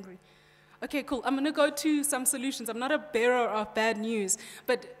so angry. Okay, cool, I'm gonna go to some solutions. I'm not a bearer of bad news,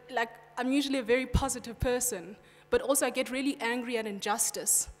 but like, I'm usually a very positive person, but also I get really angry at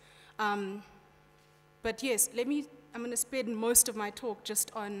injustice. But yes, I'm gonna spend most of my talk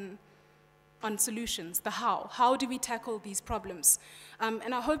just on solutions, the how. How do we tackle these problems?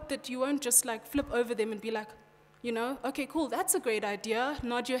 And I hope that you won't just like flip over them and be like, you know, okay, cool, that's a great idea,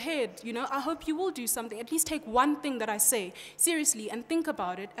 nod your head, you know. I hope you will do something, at least take one thing that I say seriously and think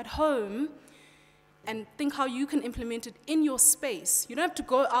about it at home and think how you can implement it in your space. You don't have to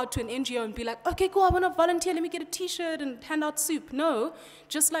go out to an NGO and be like, okay, cool, I want to volunteer, let me get a t-shirt and hand out soup. No,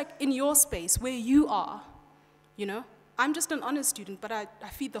 just like in your space where you are, you know. I'm just an honor student, but I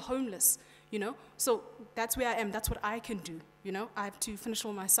feed the homeless, you know. So that's where I am, that's what I can do, you know. I have to finish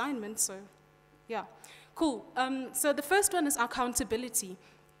all my assignments, so yeah. Cool, so the first one is accountability.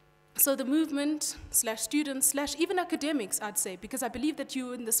 So the movement, slash students, slash even academics, I'd say, because I believe that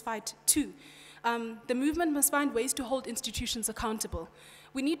you're in this fight too. The movement must find ways to hold institutions accountable.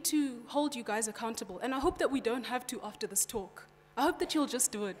 We need to hold you guys accountable, and I hope that we don't have to after this talk. I hope that you'll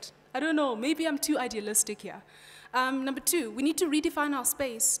just do it. I don't know, maybe I'm too idealistic here. Number 2, we need to redefine our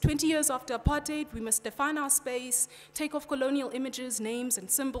space. 20 years after apartheid, we must define our space, take off colonial images, names, and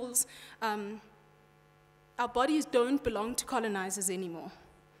symbols. Our bodies don't belong to colonizers anymore.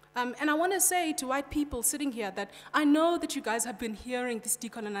 And I want to say to white people sitting here that I know that you guys have been hearing this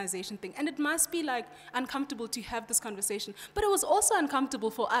decolonization thing, and it must be like uncomfortable to have this conversation, but it was also uncomfortable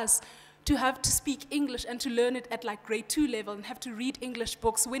for us to have to speak English and to learn it at like grade 2 level and have to read English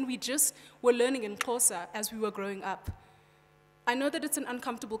books when we just were learning in Xhosa as we were growing up. I know that it's an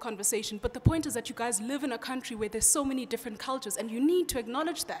uncomfortable conversation, but the point is that you guys live in a country where there's so many different cultures, and you need to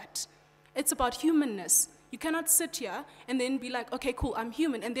acknowledge that. It's about humanness. You cannot sit here and then be like, okay, cool, I'm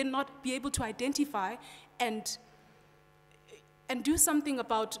human, and then not be able to identify and do something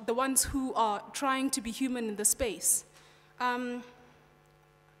about the ones who are trying to be human in the space. I'm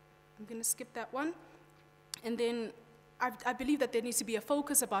gonna skip that one. And then I believe that there needs to be a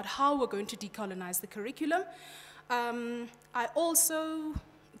focus about how we're going to decolonize the curriculum. I also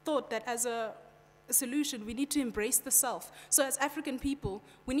thought that as a solution, we need to embrace the self. So as African people,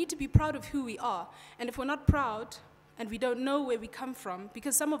 we need to be proud of who we are. And if we're not proud and we don't know where we come from,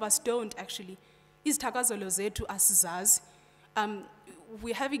 because some of us don't actually,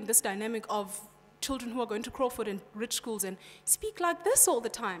 we're having this dynamic of children who are going to Crawford and rich schools and speak like this all the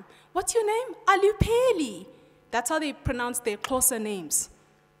time. What's your name? Alupeli. That's how they pronounce their Xhosa names.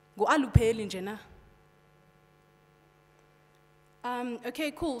 Go Alupeli njena.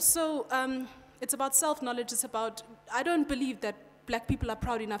 Okay, cool. So it's about self-knowledge. It's about, I don't believe that black people are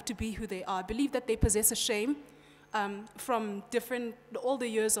proud enough to be who they are. I believe that they possess a shame from all the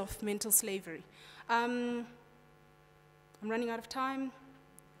years of mental slavery. I'm running out of time.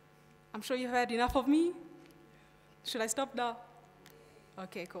 I'm sure you've had enough of me. Should I stop now?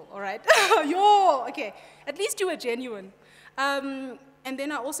 Okay, cool, all right. Yo, okay, at least you were genuine. And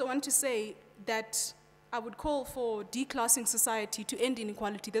then I also want to say that I would call for declassing society to end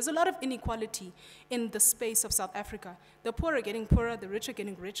inequality. There's a lot of inequality in the space of South Africa. The poor are getting poorer, the rich are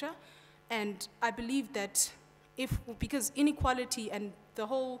getting richer. And I believe that because inequality and the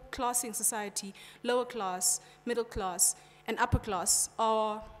whole classing society, lower class, middle class, and upper class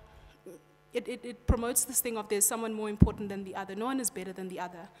are it promotes this thing of there's someone more important than the other. No one is better than the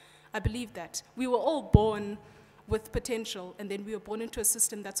other. I believe that. We were all born with potential, and then we were born into a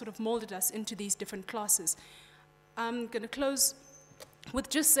system that sort of molded us into these different classes. I'm going to close with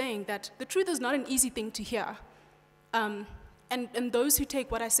just saying that the truth is not an easy thing to hear. And those who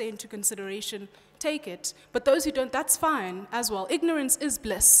take what I say into consideration, take it. But those who don't, that's fine as well. Ignorance is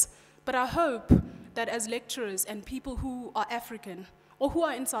bliss. But I hope that as lecturers and people who are African, or who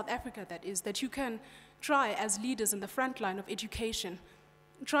are in South Africa, that is, that you can try as leaders in the front line of education,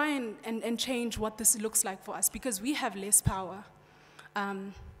 try and change what this looks like for us, because we have less power.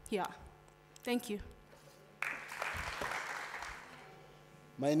 Yeah, thank you.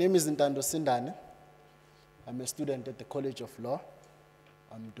 My name is Ntando Sindane. I'm a student at the College of Law.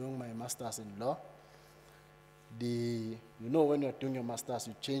 I'm doing my master's in law. You know, when you're doing your master's,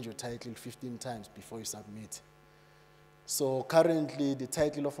 you change your title 15 times before you submit. So currently, the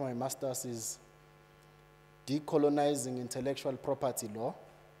title of my master's is Decolonising Intellectual Property Law,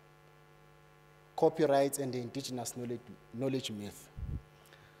 Copyright and the Indigenous Knowledge Myth.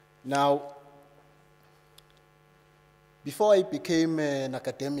 Now, before I became an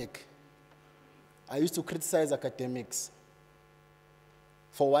academic, I used to criticize academics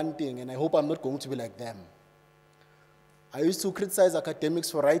for one thing, and I hope I'm not going to be like them. I used to criticize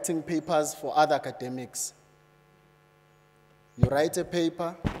academics for writing papers for other academics. You write a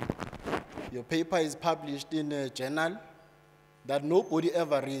paper, your paper is published in a journal that nobody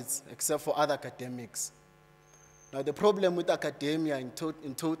ever reads except for other academics. Now the problem with academia in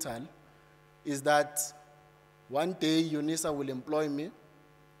total is that one day Unisa will employ me,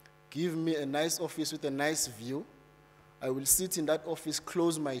 give me a nice office with a nice view. I will sit in that office,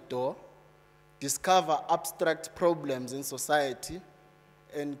 close my door, discover abstract problems in society,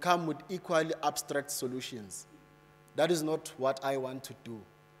 and come with equally abstract solutions. That is not what I want to do.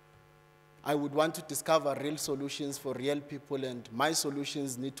 I would want to discover real solutions for real people, and my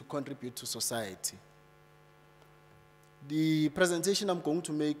solutions need to contribute to society. The presentation I'm going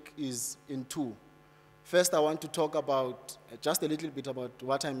to make is in two. First, I want to talk about just a little bit about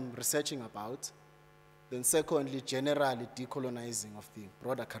what I'm researching about. Then secondly, generally decolonising of the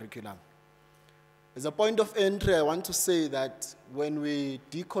broader curriculum. As a point of entry, I want to say that when we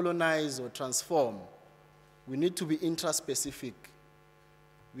decolonize or transform, we need to be intraspecific.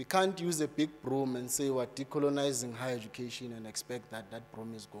 We can't use a big broom and say we're decolonizing higher education and expect that that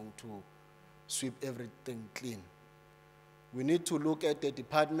broom is going to sweep everything clean. We need to look at the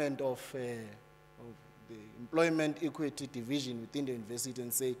Department of the Employment Equity Division within the university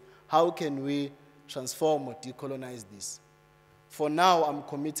and say, how can we transform or decolonize this? For now, I'm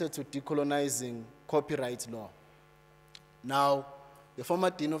committed to decolonizing copyright law. Now, the former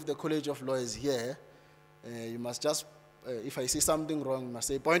dean of the College of Law is here. You must just, if I say something wrong, you must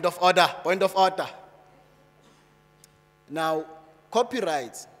say, point of order, point of order. Now,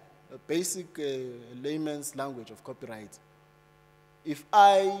 copyright, a basic layman's language of copyright. If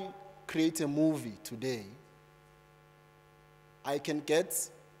I create a movie today, I can get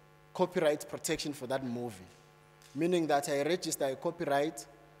copyright protection for that movie, meaning that I register a copyright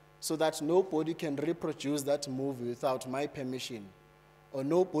so that nobody can reproduce that movie without my permission, or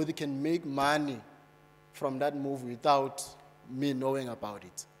nobody can make money from that movie without me knowing about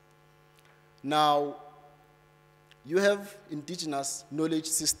it. Now, you have indigenous knowledge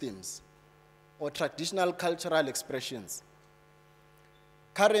systems or traditional cultural expressions.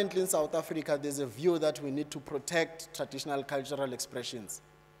 Currently in South Africa, there's a view that we need to protect traditional cultural expressions.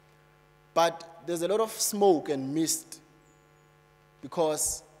 But there's a lot of smoke and mist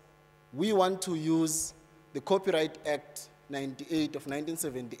because we want to use the Copyright Act 98 of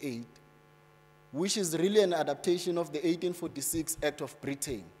 1978, which is really an adaptation of the 1846 Act of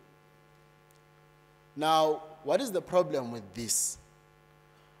Britain. Now, what is the problem with this?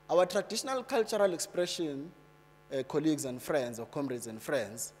 Our traditional cultural expression, colleagues and friends, or comrades and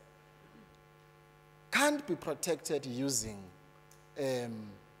friends, can't be protected using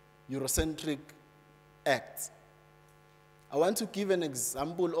Eurocentric acts. I want to give an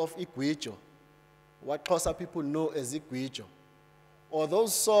example of Igwijo, what Xhosa people know as Igwijo, or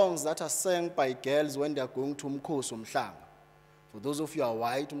those songs that are sang by girls when they are going to Umkhosi Womhlanga. For those of you who are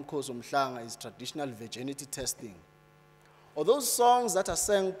white, Umkhosi Womhlanga is traditional virginity testing. Or those songs that are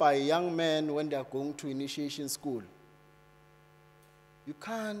sang by young men when they are going to initiation school. You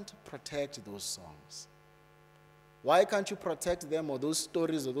can't protect those songs. Why can't you protect them, or those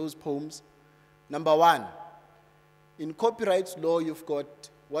stories or those poems? Number one, in copyright law, you've got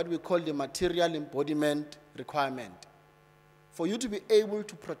what we call the material embodiment requirement. For you to be able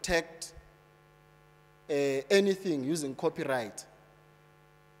to protect anything using copyright,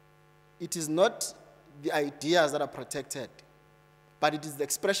 it is not the ideas that are protected, but it is the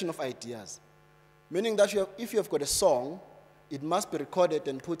expression of ideas. Meaning that if you have got a song, it must be recorded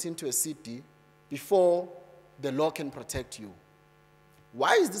and put into a CD before the law can protect you.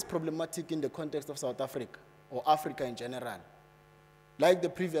 Why is this problematic in the context of South Africa or Africa in general? Like the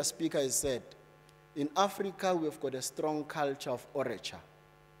previous speaker has said, in Africa we have got a strong culture of orature.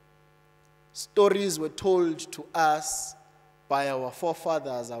 Stories were told to us by our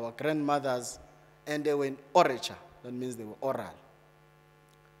forefathers, our grandmothers, and they were in orature. That means they were oral.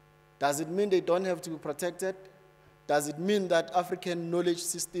 Does it mean they don't have to be protected? Does it mean that African knowledge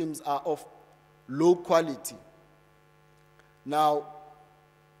systems are of low quality? Now,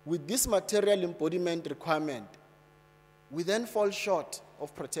 with this material embodiment requirement, we then fall short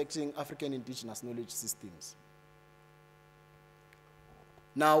of protecting African indigenous knowledge systems.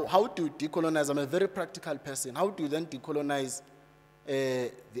 Now, how to decolonize? I'm a very practical person. How do you then decolonize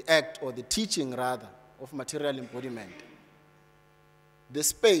the act, or the teaching rather, of material embodiment? The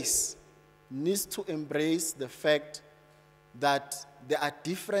space needs to embrace the fact that there are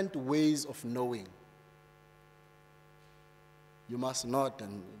different ways of knowing. You must not,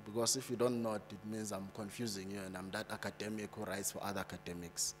 and because if you don't know it, it means I'm confusing you and I'm that academic who writes for other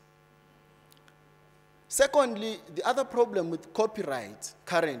academics. Secondly, the other problem with copyright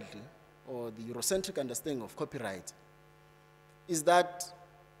currently, or the Eurocentric understanding of copyright, is that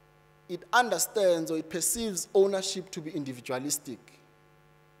it understands or it perceives ownership to be individualistic.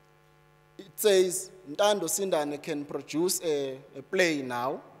 It says, Ntando Sindane can produce a play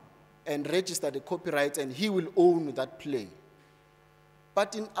now and register the copyright and he will own that play.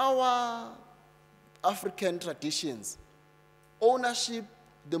 But in our African traditions, ownership,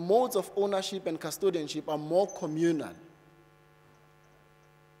 the modes of ownership and custodianship are more communal.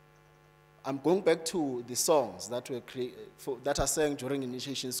 I'm going back to the songs that were that are sang during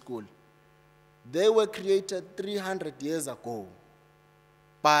initiation school. They were created 300 years ago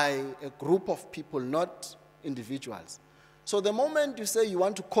by a group of people, not individuals. So the moment you say you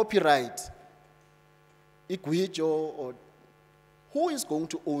want to copyright Igwijo, or who is going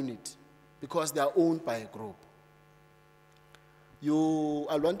to own it? Because they are owned by a group.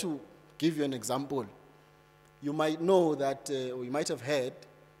 I want to give you an example. You might know that, or you might have heard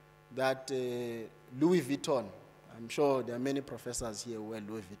that Louis Vuitton, I'm sure there are many professors here who wear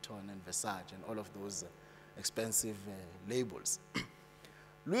Louis Vuitton and Versace and all of those expensive labels.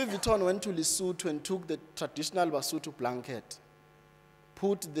 Louis Vuitton went to Lesotho and took the traditional Basotho blanket,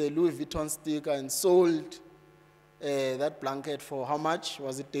 put the Louis Vuitton sticker and sold that blanket for how much?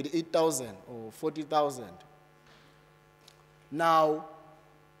 Was it 38,000 or 40,000? Now,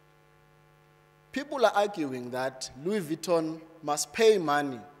 people are arguing that Louis Vuitton must pay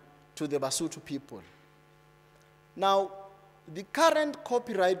money to the Basotho people. Now, the current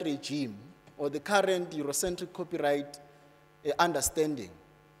copyright regime, or the current Eurocentric copyright understanding,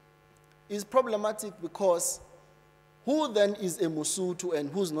 is problematic because who then is a Mosotho and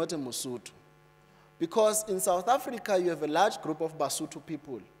who's not a Mosotho? Because in South Africa, you have a large group of Basotho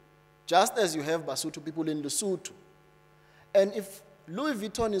people, just as you have Basotho people in Lesotho. And if Louis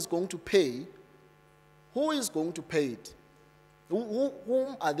Vuitton is going to pay, who is going to pay it?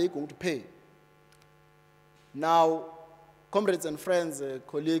 Whom are they going to pay? Now, comrades and friends,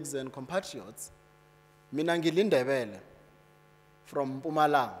 colleagues and compatriots, mina ngilindebele from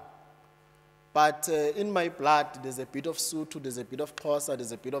Mpumalanga. But in my blood, there's a bit of Sotho, there's a bit of Xhosa,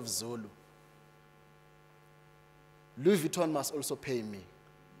 there's a bit of Zulu. Louis Vuitton must also pay me.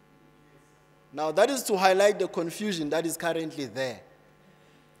 Now, that is to highlight the confusion that is currently there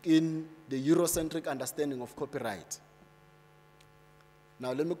in the Eurocentric understanding of copyright.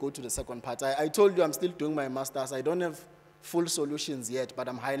 Now, let me go to the second part. I told you I'm still doing my master's. I don't have full solutions yet, but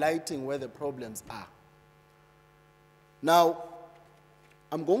I'm highlighting where the problems are. Now,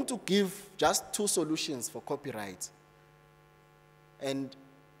 I'm going to give just 2 solutions for copyright. And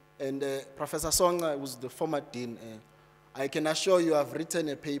Professor Songa, who's the former dean, I can assure you I've written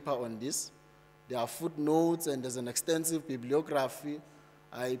a paper on this. There are footnotes and there's an extensive bibliography.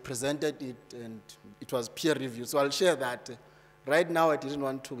 I presented it and it was peer reviewed. So I'll share that. Right now I didn't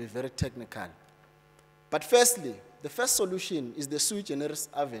want to be very technical. But firstly, the first solution is the sui generis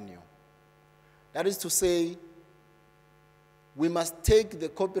avenue. That is to say, we must take the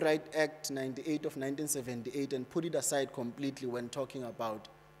Copyright Act 98 of 1978 and put it aside completely when talking about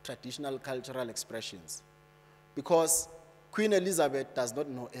traditional cultural expressions. Because Queen Elizabeth does not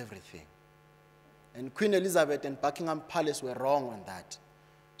know everything. And Queen Elizabeth and Buckingham Palace were wrong on that.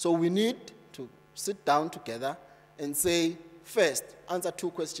 So we need to sit down together and say, first, answer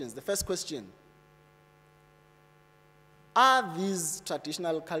 2 questions. The first question, Are these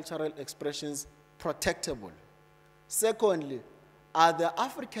traditional cultural expressions protectable? Secondly, are there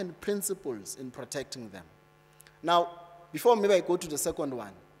African principles in protecting them? Now, before maybe I go to the second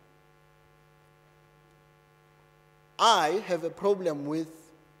one, I have a problem with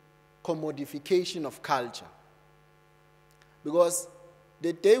commodification of culture. Because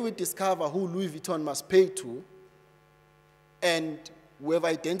the day we discover who Louis Vuitton must pay to, and we have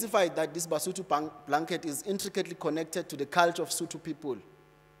identified that this Basotho blanket is intricately connected to the culture of Sotho people,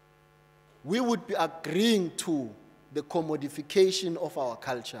 we would be agreeing to the commodification of our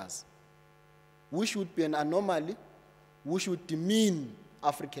cultures, which would be an anomaly, which would demean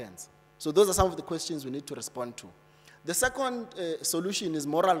Africans. So those are some of the questions we need to respond to. The second solution is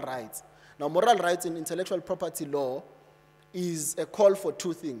moral rights. Now, moral rights in intellectual property law is a call for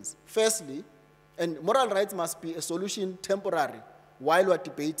two things. Firstly, and moral rights must be a solution temporary while we're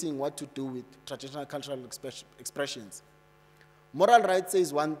debating what to do with traditional cultural expressions. Moral rights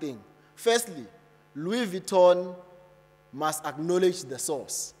says one thing. Firstly, Louis Vuitton must acknowledge the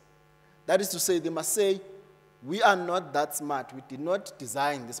source. That is to say, they must say, we are not that smart. We did not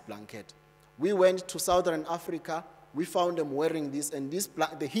design this blanket. We went to Southern Africa. We found them wearing this, and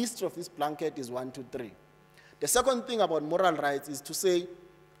the history of this blanket is 1, 2, 3. The second thing about moral rights is to say,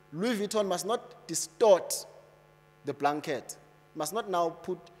 Louis Vuitton must not distort the blanket. It must not now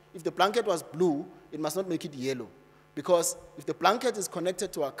put, if the blanket was blue, it must not make it yellow. Because if the blanket is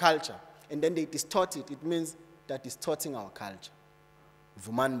connected to our culture, and then they distort it, it means they're distorting our culture.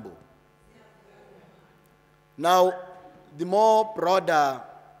 Vumanbo. Now, the more broader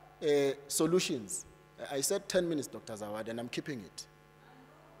solutions. I said 10 minutes, Dr. Zawad, and I'm keeping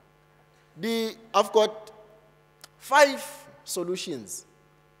it. I've got 5 solutions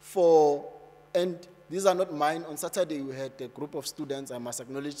for, and these are not mine. On Saturday, we had a group of students. I must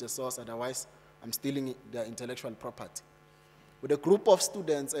acknowledge the source, otherwise I'm stealing their intellectual property. With a group of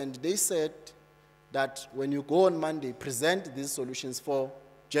students, and they said that when you go on Monday, present these solutions for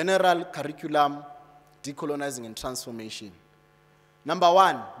general curriculum, decolonizing and transformation. Number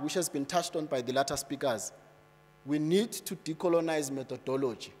 1, which has been touched on by the latter speakers, we need to decolonize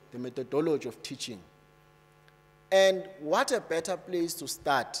methodology, the methodology of teaching. And what a better place to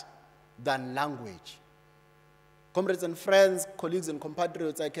start than language. Comrades and friends, colleagues and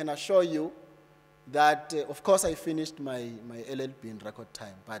compatriots, I can assure you that, of course, I finished my LLB in record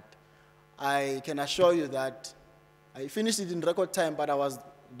time, but I can assure you that I finished it in record time, but I was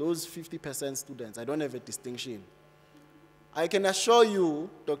those 50% students. I don't have a distinction. I can assure you,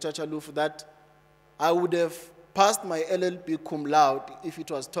 Dr. Chaluf, that I would have passed my LLB cum laude if it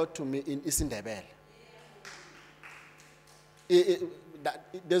was taught to me in Isindebele.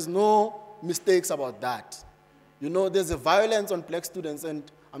 There's no mistakes about that. You know, there's a violence on black students, and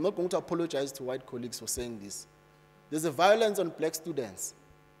I'm not going to apologize to white colleagues for saying this. There's a violence on black students.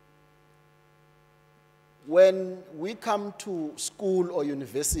 When we come to school or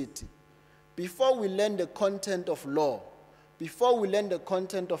university, before we learn the content of law, before we learn the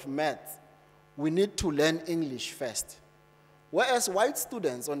content of math, we need to learn English first. Whereas white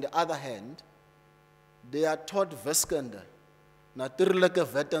students, on the other hand, they are taught wiskunde, natuurlike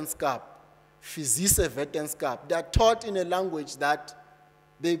wetenskap, fysische wetenskap. They are taught in a language that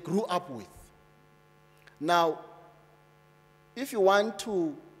they grew up with. Now, if you want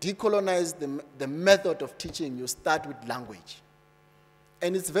to decolonize the method of teaching, you start with language.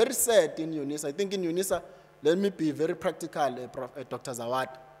 And it's very sad in Unisa. I think in Unisa, let me be very practical, Dr. Zawad.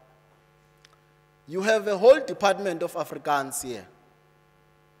 You have a whole department of Afrikaans here.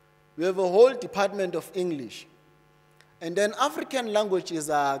 We have a whole department of English. And then African languages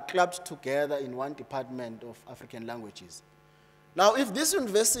are clubbed together in one department of African languages. Now, if this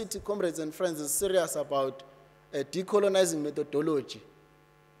university, comrades and friends, is serious about a decolonizing methodology,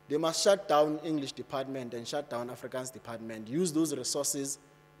 they must shut down English department and shut down Afrikaans department, use those resources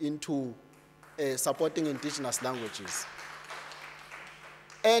into supporting indigenous languages.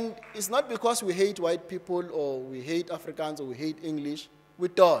 And it's not because we hate white people or we hate Afrikaans or we hate English. We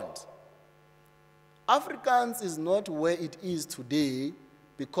don't. Afrikaans is not where it is today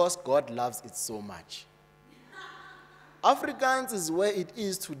because God loves it so much. Afrikaans is where it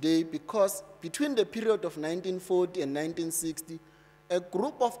is today because between the period of 1940 and 1960, a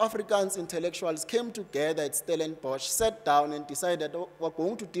group of Afrikaans intellectuals came together at Stellenbosch, sat down and decided, oh, we're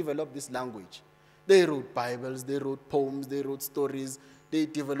going to develop this language. They wrote Bibles, they wrote poems, they wrote stories, they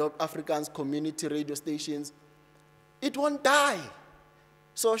developed Afrikaans community radio stations. It won't die.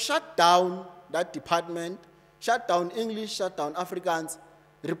 So shut down that department, shut down English, shut down Afrikaans,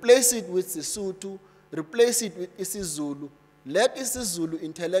 replace it with Sesotho, replace it with isiZulu, Let isiZulu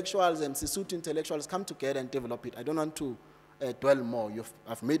intellectuals and Sesotho intellectuals come together and develop it. I don't want to dwell more.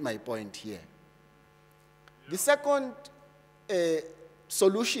 I've made my point here. The second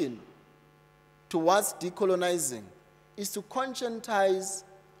solution towards decolonizing is to conscientize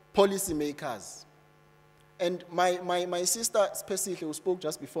policymakers. And my sister, specifically, who spoke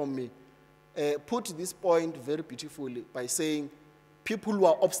just before me, put this point very beautifully by saying people who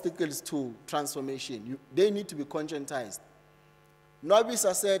are obstacles to transformation, they need to be conscientized.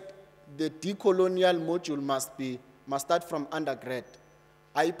 Nwabisa said the decolonial module must start from undergrad.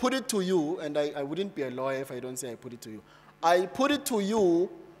 I put it to you, and I wouldn't be a lawyer if I don't say I put it to you. I put it to you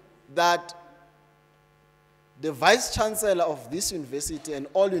that the vice-chancellor of this university and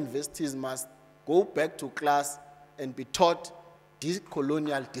all universities must go back to class and be taught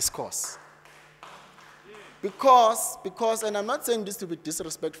decolonial discourse. Because, and I'm not saying this to be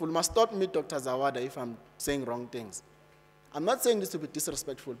disrespectful, you must stop me, Dr. Zawada, if I'm saying wrong things. I'm not saying this to be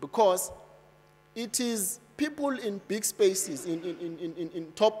disrespectful, because it is people in big spaces, in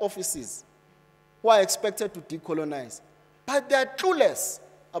top offices, who are expected to decolonize. But they're clueless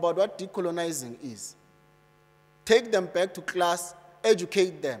about what decolonizing is. Take them back to class,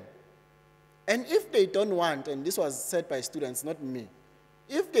 educate them. And if they don't want, and this was said by students, not me,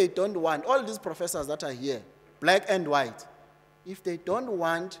 if they don't want, all these professors that are here, black and white, if they don't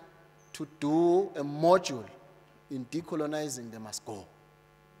want to do a module in decolonizing, they must go.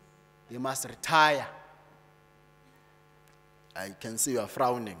 They must retire. I can see you are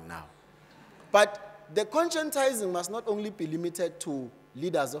frowning now. But the conscientizing must not only be limited to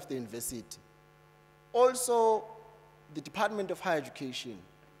leaders of the university. Also, the Department of Higher Education,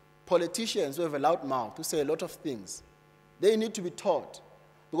 politicians who have a loud mouth, who say a lot of things, they need to be taught.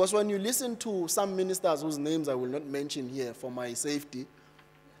 Because when you listen to some ministers whose names I will not mention here for my safety,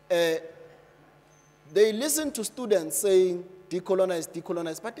 they listen to students saying decolonize,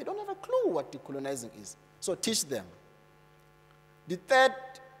 decolonize, but they don't have a clue what decolonizing is. So teach them. The third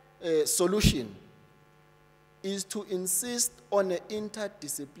solution is to insist on an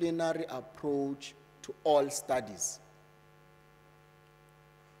interdisciplinary approach to all studies.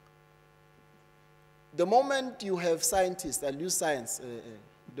 The moment you have scientists, I'll use science,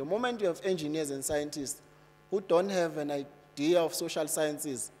 the moment you have engineers and scientists who don't have an idea of social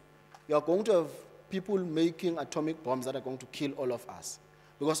sciences, you are going to have people making atomic bombs that are going to kill all of us.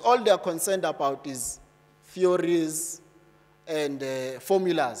 Because all they are concerned about is theories and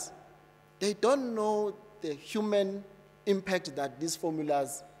formulas. They don't know the human impact that these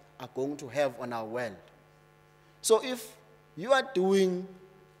formulas are going to have on our world. So if you are doing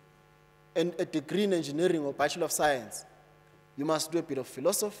a degree in engineering or Bachelor of Science, you must do a bit of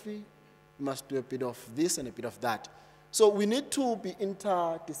philosophy, you must do a bit of this and a bit of that. So we need to be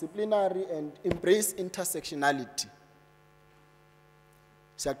interdisciplinary and embrace intersectionality.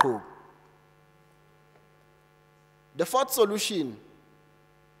 The fourth solution,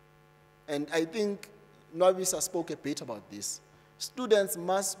 and I think Nwabisa spoke a bit about this, students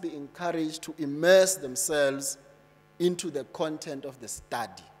must be encouraged to immerse themselves into the content of the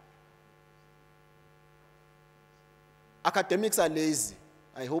study. Academics are lazy.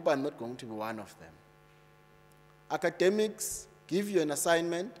 I hope I'm not going to be one of them. Academics give you an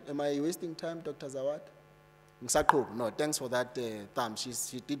assignment. Am I wasting time, Dr. Zawad? No, thanks for that thumb.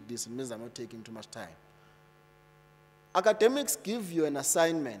 She did this. It means I'm not taking too much time. Academics give you an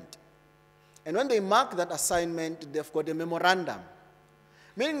assignment. And when they mark that assignment, they've got a memorandum.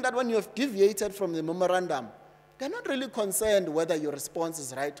 Meaning that when you have deviated from the memorandum, they're not really concerned whether your response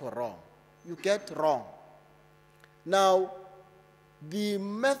is right or wrong. You get wrong. Now, the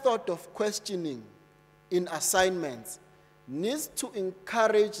method of questioning in assignments needs to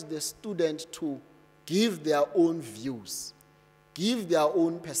encourage the student to give their own views, give their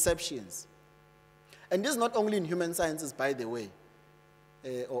own perceptions. And this is not only in human sciences, by the way,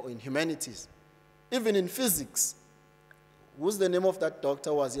 or in humanities. Even in physics, who's the name of that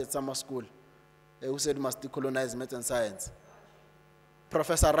doctor who was here at summer school, who said we must decolonize math and science?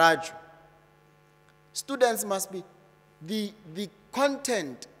 Professor Raju. Students must be, the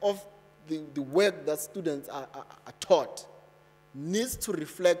content of the work that students are taught needs to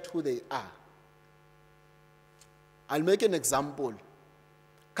reflect who they are. I'll make an example.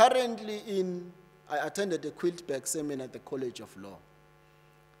 Currently I attended a Quiltberg seminar at the College of Law.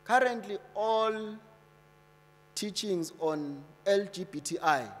 Currently all teachings on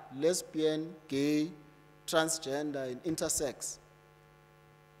LGBTI, lesbian, gay, transgender, and intersex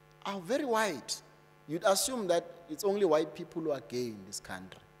are very wide. You'd assume that it's only white people who are gay in this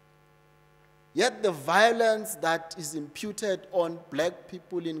country. Yet the violence that is imputed on black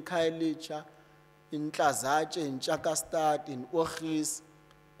people in Khayelitsha in Tlazache, in Chakastad, in Oghis,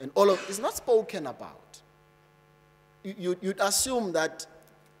 and all of it's not spoken about. You'd assume that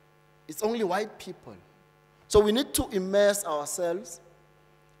it's only white people. So we need to immerse ourselves.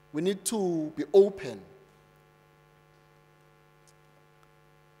 We need to be open.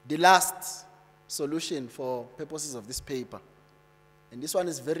 The last solution for purposes of this paper, and this one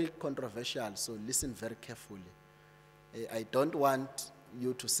is very controversial, so listen very carefully. I don't want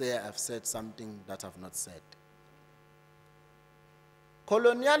you to say I've said something that I've not said.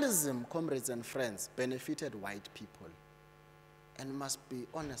 Colonialism, comrades and friends, benefited white people. And we must be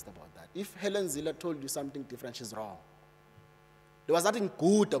honest about that. If Helen Ziller told you something different, she's wrong. There was nothing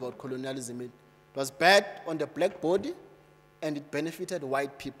good about colonialism. It was bad on the black body, and it benefited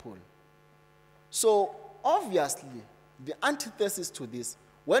white people. So, obviously, the antithesis to this,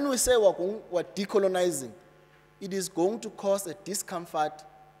 when we say we're decolonizing, it is going to cause a discomfort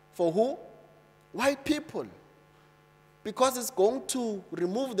for who? White people. Because it's going to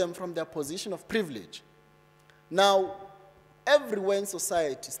remove them from their position of privilege. Now, everywhere in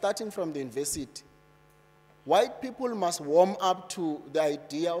society, starting from the university, white people must warm up to the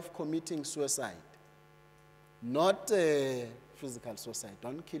idea of committing suicide. Not physical suicide.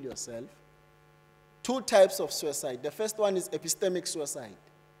 Don't kill yourself. Two types of suicide. The first one is epistemic suicide.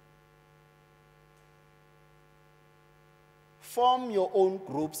 Form your own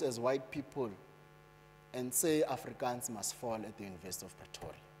groups as white people and say Africans must fall at the University of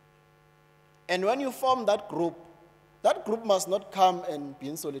Pretoria. And when you form that group must not come and be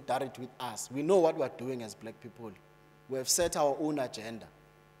in solidarity with us. We know what we're doing as black people. We have set our own agenda.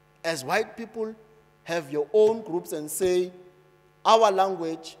 As white people, have your own groups and say, our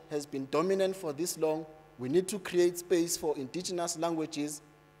language has been dominant for this long. We need to create space for indigenous languages.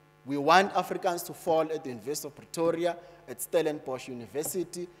 We want Africans to fall at the University of Pretoria, at Stellenbosch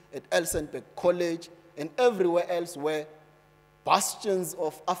University, at Elsenburg College, and everywhere else where bastions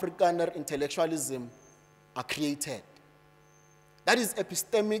of Afrikaner intellectualism are created. That is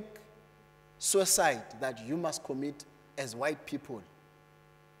epistemic suicide that you must commit as white people.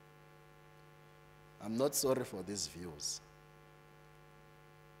 I'm not sorry for these views.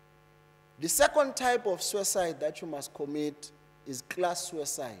 The second type of suicide that you must commit is class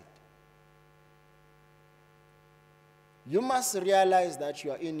suicide. You must realize that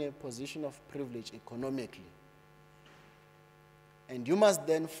you are in a position of privilege economically. And you must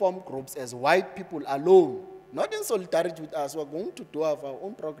then form groups as white people alone, not in solidarity with us. We're going to do our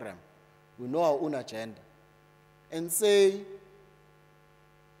own program. We know our own agenda. And say,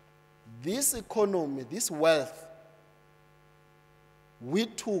 this economy, this wealth, we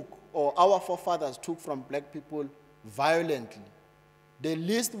took, or our forefathers took from black people violently. The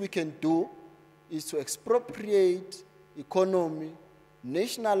least we can do is to expropriate economy,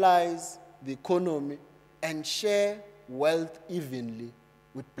 nationalize the economy, and share wealth evenly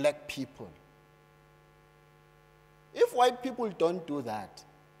with black people. If white people don't do that,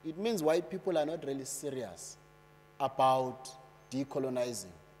 it means white people are not really serious about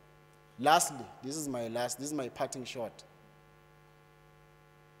decolonizing. Lastly, this is my parting shot.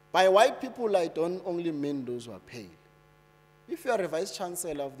 By white people, I don't only mean those who are pale. If you are a vice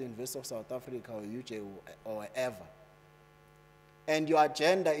chancellor of the University of South Africa or UJ or wherever, and your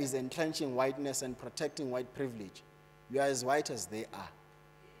agenda is entrenching whiteness and protecting white privilege, you are as white as they are.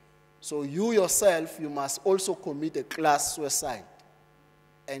 So you yourself, you must also commit a class suicide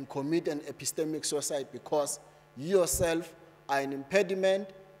and commit an epistemic suicide because you yourself are an impediment.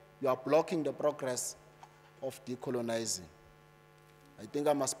 You are blocking the progress of decolonizing. I think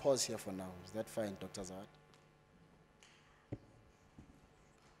I must pause here for now. Is that fine, Dr. Zawad?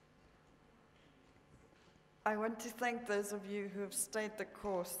 I want to thank those of you who have stayed the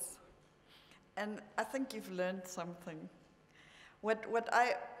course. And I think you've learned something.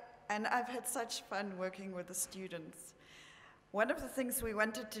 And I've had such fun working with the students. One of the things we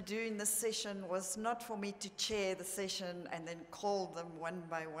wanted to do in this session was not for me to chair the session and then call them one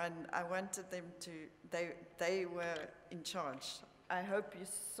by one. I wanted them to, they were in charge. I hope you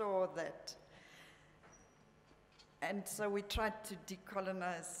saw that. And so we tried to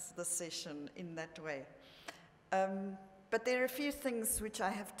decolonize the session in that way. But there are a few things which I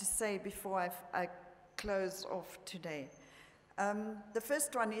have to say before I close off today. The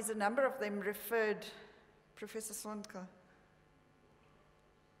first one is a number of them referred, Professor Sonka.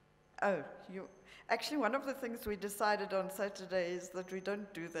 Oh, actually one of the things we decided on Saturday is that we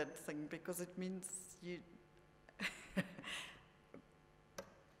don't do that thing because it means you,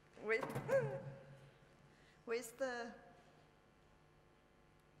 where's the,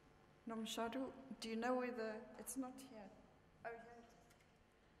 Nomshadu, do you know where it's not here. Oh,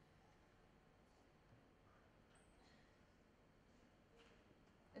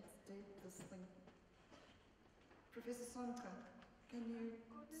 update this thing. Professor Sonka, can you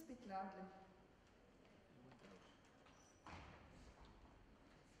speak loudly?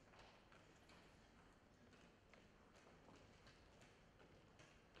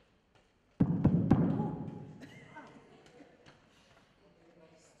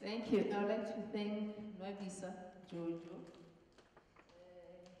 Thank you. I would like to thank Unisa, Jojo,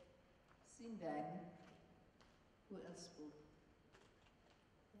 Sindani, who else spoke?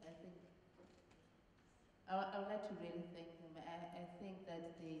 I think I would like to really thank them. I think that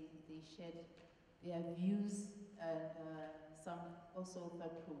they shared their views and some also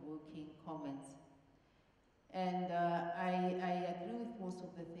thought-provoking comments. And I agree with most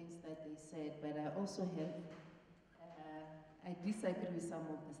of the things that they said, but I also have I disagree with some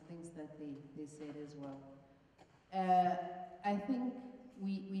of the things that they said as well. I think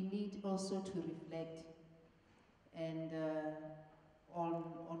we need also to reflect and on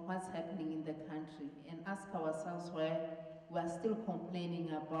what's happening in the country and ask ourselves why we are still complaining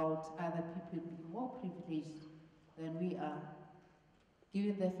about other people being more privileged than we are,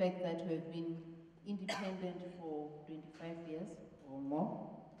 given the fact that we have been independent for 25 years or more.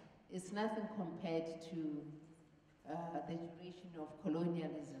 It's nothing compared to the duration of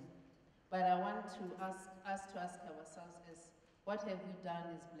colonialism. But I want to ask ourselves is, what have we done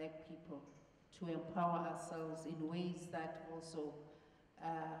as Black people to empower ourselves in ways that also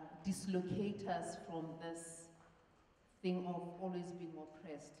dislocate us from this thing of always being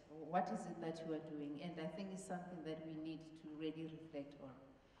oppressed? What is it that you are doing? And I think it's something that we need to really reflect on.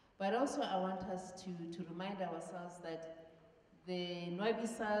 But also I want us to remind ourselves that the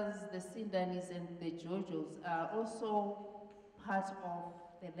Nwabisas, the Sindanis, and the Jojos are also part of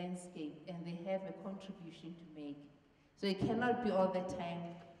the landscape, and they have a contribution to make. So it cannot be all the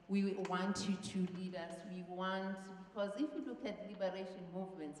time, we want you to lead us, because if you look at liberation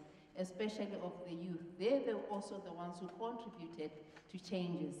movements, especially of the youth, they're also the ones who contributed to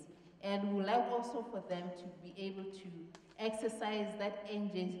changes. And we would like also for them to be able to exercise that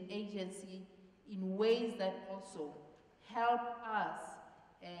agency in ways that also help us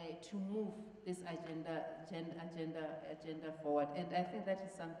to move this agenda forward. And I think that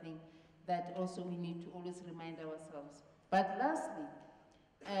is something that also we need to always remind ourselves. But lastly,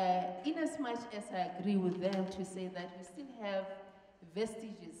 in as much as I agree with them to say that we still have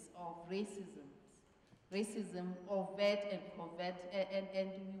vestiges of racism overt and covert,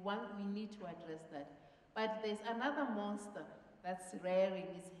 and we need to address that. But there's another monster that's rearing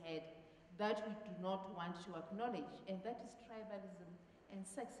its head that we do not want to acknowledge, and that is tribalism and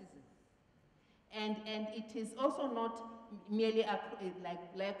sexism. And it is also not merely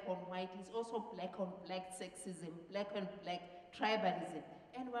like black on white, it's also black on black sexism, black on black tribalism,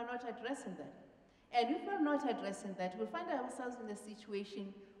 and we're not addressing that. And if we're not addressing that, we'll find ourselves in a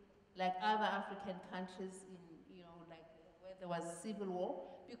situation like other African countries, like where there was civil war,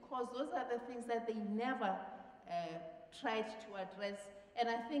 because those are the things that they never tried to address. And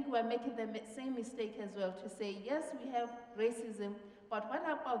I think we're making the same mistake as well to say, yes, we have racism, but what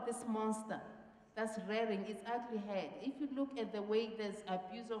about this monster that's rearing its ugly head? If you look at the way there's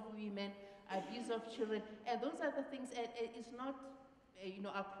abuse of women, abuse of children, and those are the things, it's not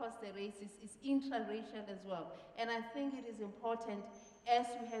across the races, it's intra-racial as well. And I think it is important as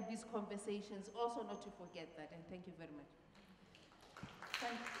we have these conversations also not to forget that. And thank you very much.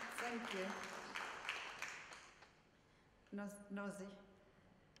 Thank you. Nozi.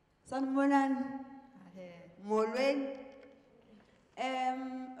 Sanibonani. Molweni.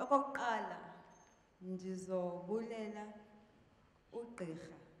 Okokuqala ndizobulela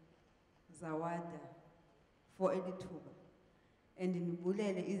uGqirha Zawada for elithuba. And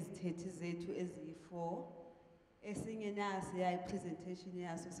ndibulele izithethi zethu eziyi-4 esinye nasi yayi presentation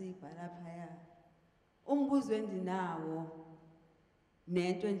yaso siyibhala phaya. Umbuzo endinawo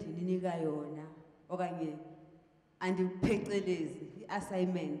nento endininika yona okanye andiphecelezi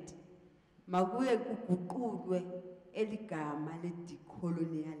i-assignment makuye kuguqulwe eligama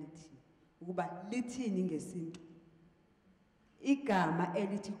le-decoloniality ukuba lithini ngesintu. Igama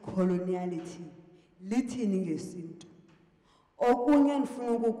elithi coloniality lithini ngesintu. Okunye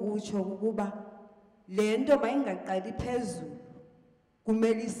ndifuna ukukutsho ukuba le nto mayingaqali phezulu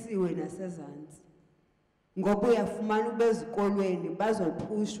kumele isiwe nasezantsi, ngoba uyafumana ukuba ezikolweni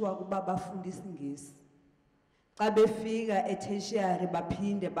bazophushwa ukuba bafunde isiNgesi. Xa befika e-tertiary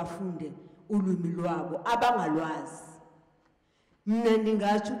baphinde bafunde ulwimi lwabo abangalwazi. Mna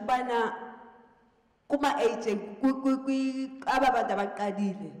ndingatsho ukubana aba bantu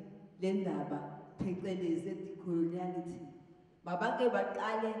abaqalile le ndaba phecelezi e-decoloniality mabake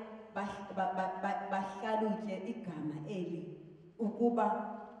baqale bahlalutye igama eli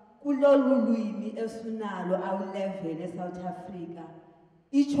ukuba kulolu lwimi esunalo awu-11 eSouth Africa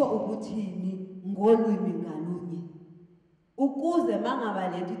itsho ukuthini ngolwimi ngalunye ukuze mangaba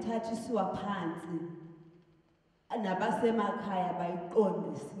lento ithathiswa phansi nabasemakhaya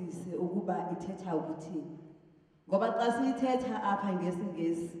bayiqondisise ukuba ithetha ukuthini ngoba xa siyithetha apha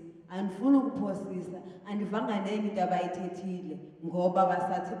ngesingesi andifuni ukuphosisa andivanga nenye into abayithethile ngoba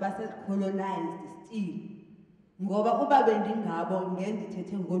basathi base-colonized still ngoba uba bendingabo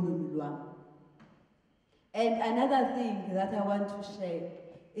ngendithethe ngolwimi lwam. And another thing that I want to share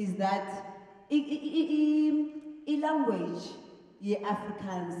is that language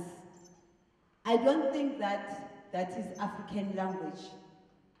ye-Afrikaans, I don't think that is African language.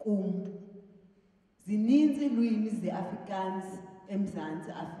 Zininzi lwimi ze-Afrikaans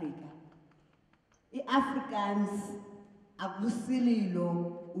eMzantsi Afrika. I-Afrikaans akusililo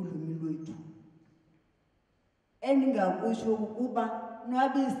ulwimi lwethu. Endingakutsho ukuba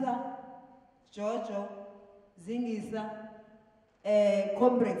Nwabisa, Jojo, Zingisa,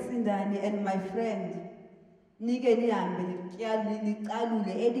 Comrade Sindani and my friend nike nihambe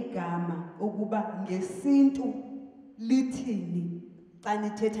nicalule eligama ukuba ngesintu lithini xa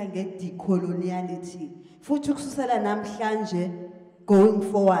nithetha nge-decoloniality futhi ukususela namhlanje going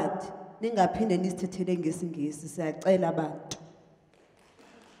forward ningaphinde nisithethele ngesingesi siyacela abantu.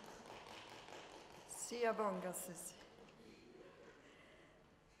 Siyabonga sisi.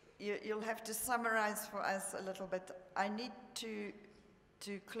 You'll have to summarize for us a little bit. I need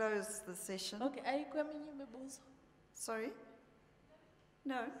to close the session. Okay, ayikho eminye imibuzo? Sorry?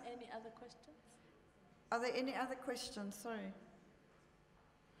 No? Any other questions? Are there any other questions? Sorry.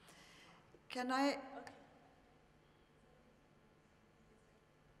 Can I? Okay.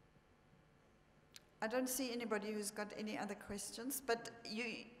 I don't see anybody who's got any other questions, but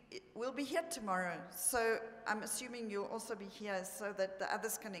we'll be here tomorrow, so I'm assuming you'll also be here so that the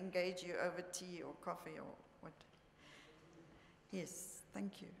others can engage you over tea or coffee or what. Yes,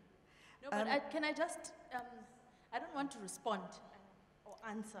 thank you. No, but can I just, I don't want to respond or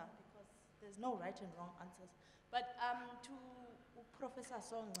answer because there's no right and wrong answers. But to Professor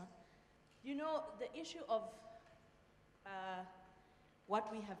Songa, you know, the issue of what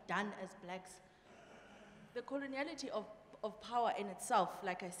we have done as blacks, the coloniality of power in itself,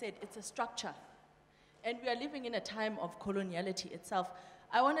 like I said, it's a structure. And we are living in a time of coloniality itself.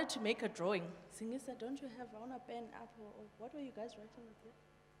 I wanted to make a drawing. Singisa, don't you have on a pen up or what were you guys writing with it?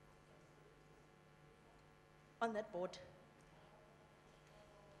 On that board.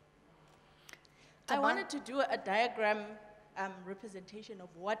 I wanted to do a diagram representation of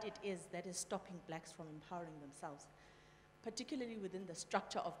what it is that is stopping blacks from empowering themselves, particularly within the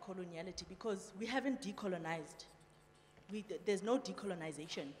structure of coloniality, because we haven't decolonized. There's no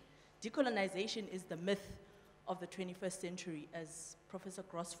decolonization. Decolonization is the myth of the 21st century, as Professor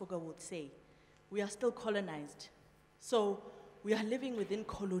Grossfogel would say. We are still colonized. So we are living within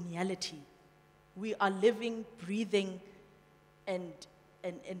coloniality. We are living, breathing, and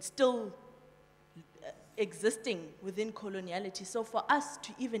still existing within coloniality. So for us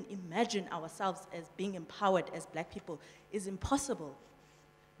to even imagine ourselves as being empowered as black people is impossible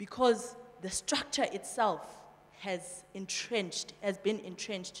because the structure itself has been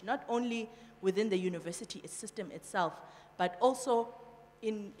entrenched, not only within the university system itself, but also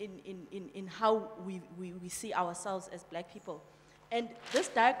in how we see ourselves as black people. And this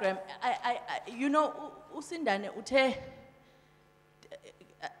diagram, you know, Usindane ute,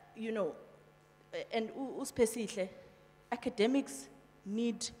 you know, and uspesihle, academics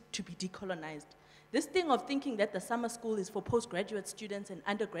need to be decolonized. This thing of thinking that the summer school is for postgraduate students and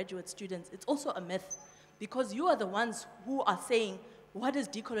undergraduate students, it's also a myth, because you are the ones who are saying, what is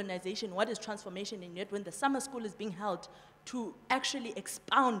decolonization, what is transformation, and yet when the summer school is being held to actually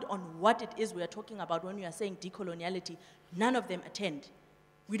expound on what it is we are talking about when we are saying decoloniality, none of them attend.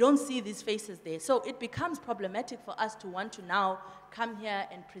 We don't see these faces there. So it becomes problematic for us to want to now come here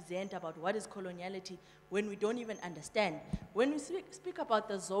and present about what is coloniality when we don't even understand. When we speak about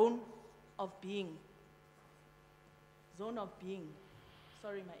the zone of being,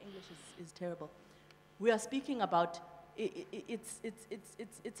 sorry, my English is terrible. We are speaking about,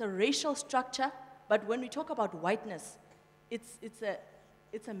 it's a racial structure, but when we talk about whiteness,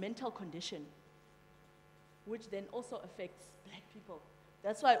 it's a mental condition, which then also affects black people.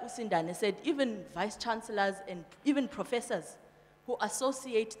 That's why Usindane said even vice-chancellors and even professors who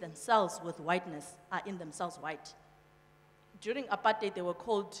associate themselves with whiteness are in themselves white. During apartheid, they were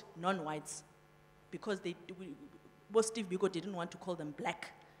called non-whites because Steve Biko didn't want to call them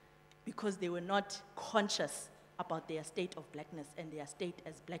black because they were not conscious about their state of blackness and their state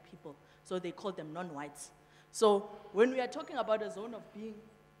as black people. So they called them non-whites. So when we are talking about a zone of being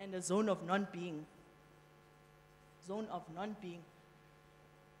and a zone of non-being. Zone of non-being.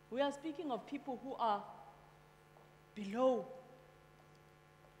 We are speaking of people who are below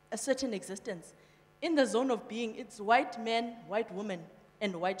a certain existence. In the zone of being, it's white men, white women,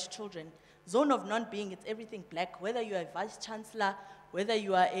 and white children. Zone of non-being, it's everything black. Whether you are a vice chancellor, whether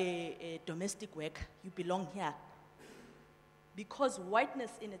you are a domestic worker, you belong here. Because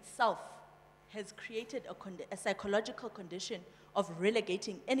whiteness in itself has created a psychological condition of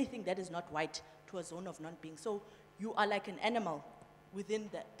relegating anything that is not white to a zone of non-being. So you are like an animal within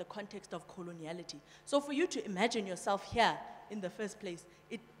the context of coloniality. So for you to imagine yourself here in the first place,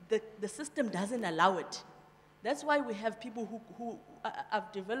 the system doesn't allow it. That's why we have people who have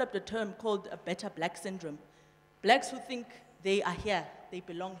developed a term called a better black syndrome. Blacks who think they are here, they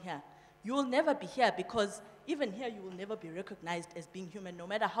belong here. You will never be here because even here you will never be recognized as being human, no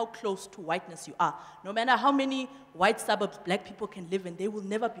matter how close to whiteness you are. No matter how many white suburbs black people can live in, they will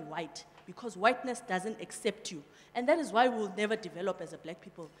never be white because whiteness doesn't accept you. And that is why we will never develop as a black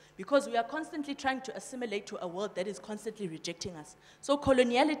people, because we are constantly trying to assimilate to a world that is constantly rejecting us. So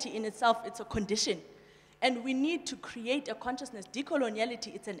coloniality in itself, it's a condition. And we need to create a consciousness.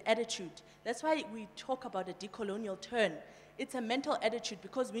 Decoloniality, it's an attitude. That's why we talk about a decolonial turn. It's a mental attitude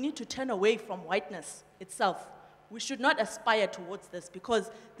because we need to turn away from whiteness itself. We should not aspire towards this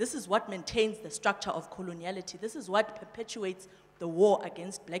because this is what maintains the structure of coloniality. This is what perpetuates the war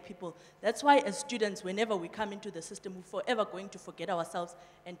against black people. That's why as students, whenever we come into the system, we're forever going to forget ourselves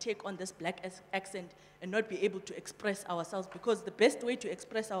and take on this black accent and not be able to express ourselves, because the best way to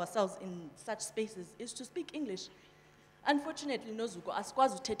express ourselves in such spaces is to speak English. Unfortunately, nozuko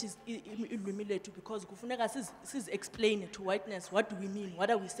asikwazi uthetha ilwimi lethu because kufuneka explain to whiteness what do we mean, what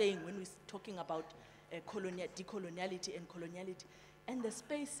are we saying when we're talking about decoloniality and coloniality. And the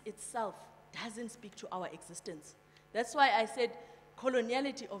space itself doesn't speak to our existence. That's why I said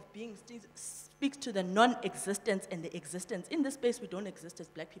coloniality of being speaks to the non-existence and the existence. In this space, we don't exist as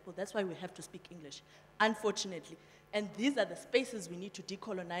black people. That's why we have to speak English, unfortunately. And these are the spaces we need to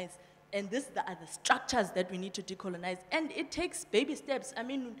decolonize. And these are the structures that we need to decolonize. And it takes baby steps. I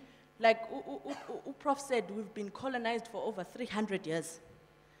mean, like Prof said, we've been colonized for over 300 years.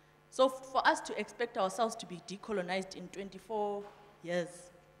 So for us to expect ourselves to be decolonized in 24 years,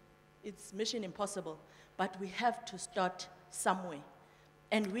 it's mission impossible. But we have to start somewhere.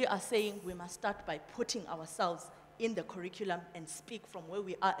 And we are saying we must start by putting ourselves in the curriculum and speak from where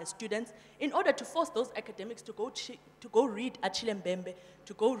we are as students in order to force those academics to go read Achille Mbembe,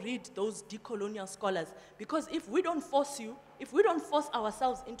 to go read those decolonial scholars. Because if we don't force you, if we don't force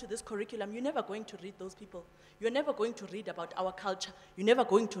ourselves into this curriculum, you're never going to read those people. You're never going to read about our culture. You're never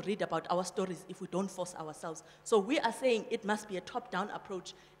going to read about our stories if we don't force ourselves. So we are saying it must be a top-down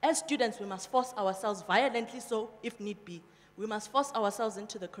approach. As students, we must force ourselves violently so, if need be. We must force ourselves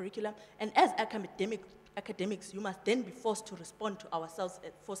into the curriculum. And as academics, you must then be forced to respond to ourselves,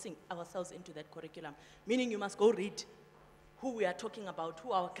 forcing ourselves into that curriculum. Meaning you must go read who we are talking about,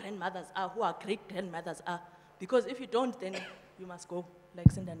 who our grandmothers are, who our great-grandmothers are. Because if you don't, then you must go, like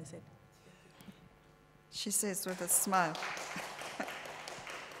Sindani said. She says with a smile.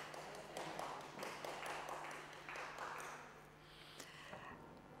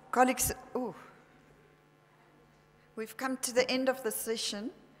 Colleagues, we've come to the end of the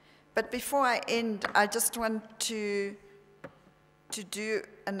session, but before I end, I just want to do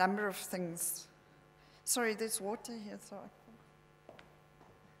a number of things. Sorry, there's water here, so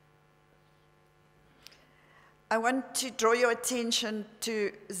I want to draw your attention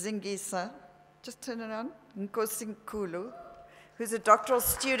to Zingisa. Just turn it on. Nkosi Nkulu, who's a doctoral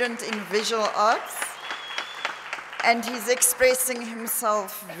student in visual arts. And he's expressing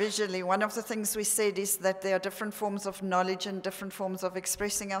himself visually. One of the things we said is that there are different forms of knowledge and different forms of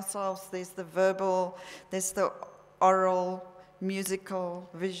expressing ourselves. There's the verbal, there's the oral, musical,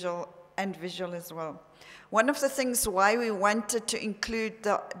 visual, and visual as well. One of the things why we wanted to include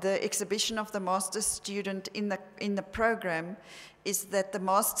the exhibition of the master's student in the program is that the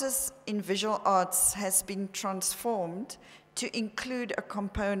master's in visual arts has been transformed to include a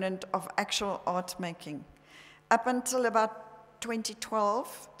component of actual art making. Up until about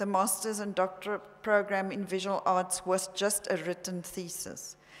 2012, the master's and doctorate program in visual arts was just a written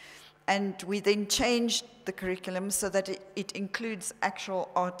thesis. And we then changed the curriculum so that it includes actual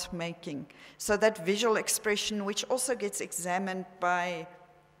art making. So that visual expression, which also gets examined by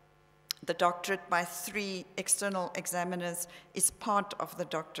the doctorate by 3 external examiners, is part of the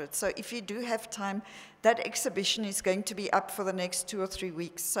doctorate. So if you do have time, that exhibition is going to be up for the next 2 or 3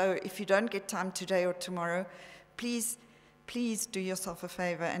 weeks. So if you don't get time today or tomorrow, please do yourself a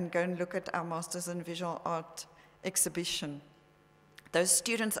favor and go and look at our Masters in Visual Art exhibition. Those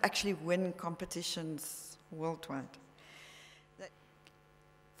students actually win competitions worldwide.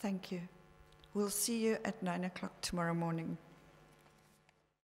 Thank you. We'll see you at 9 o'clock tomorrow morning.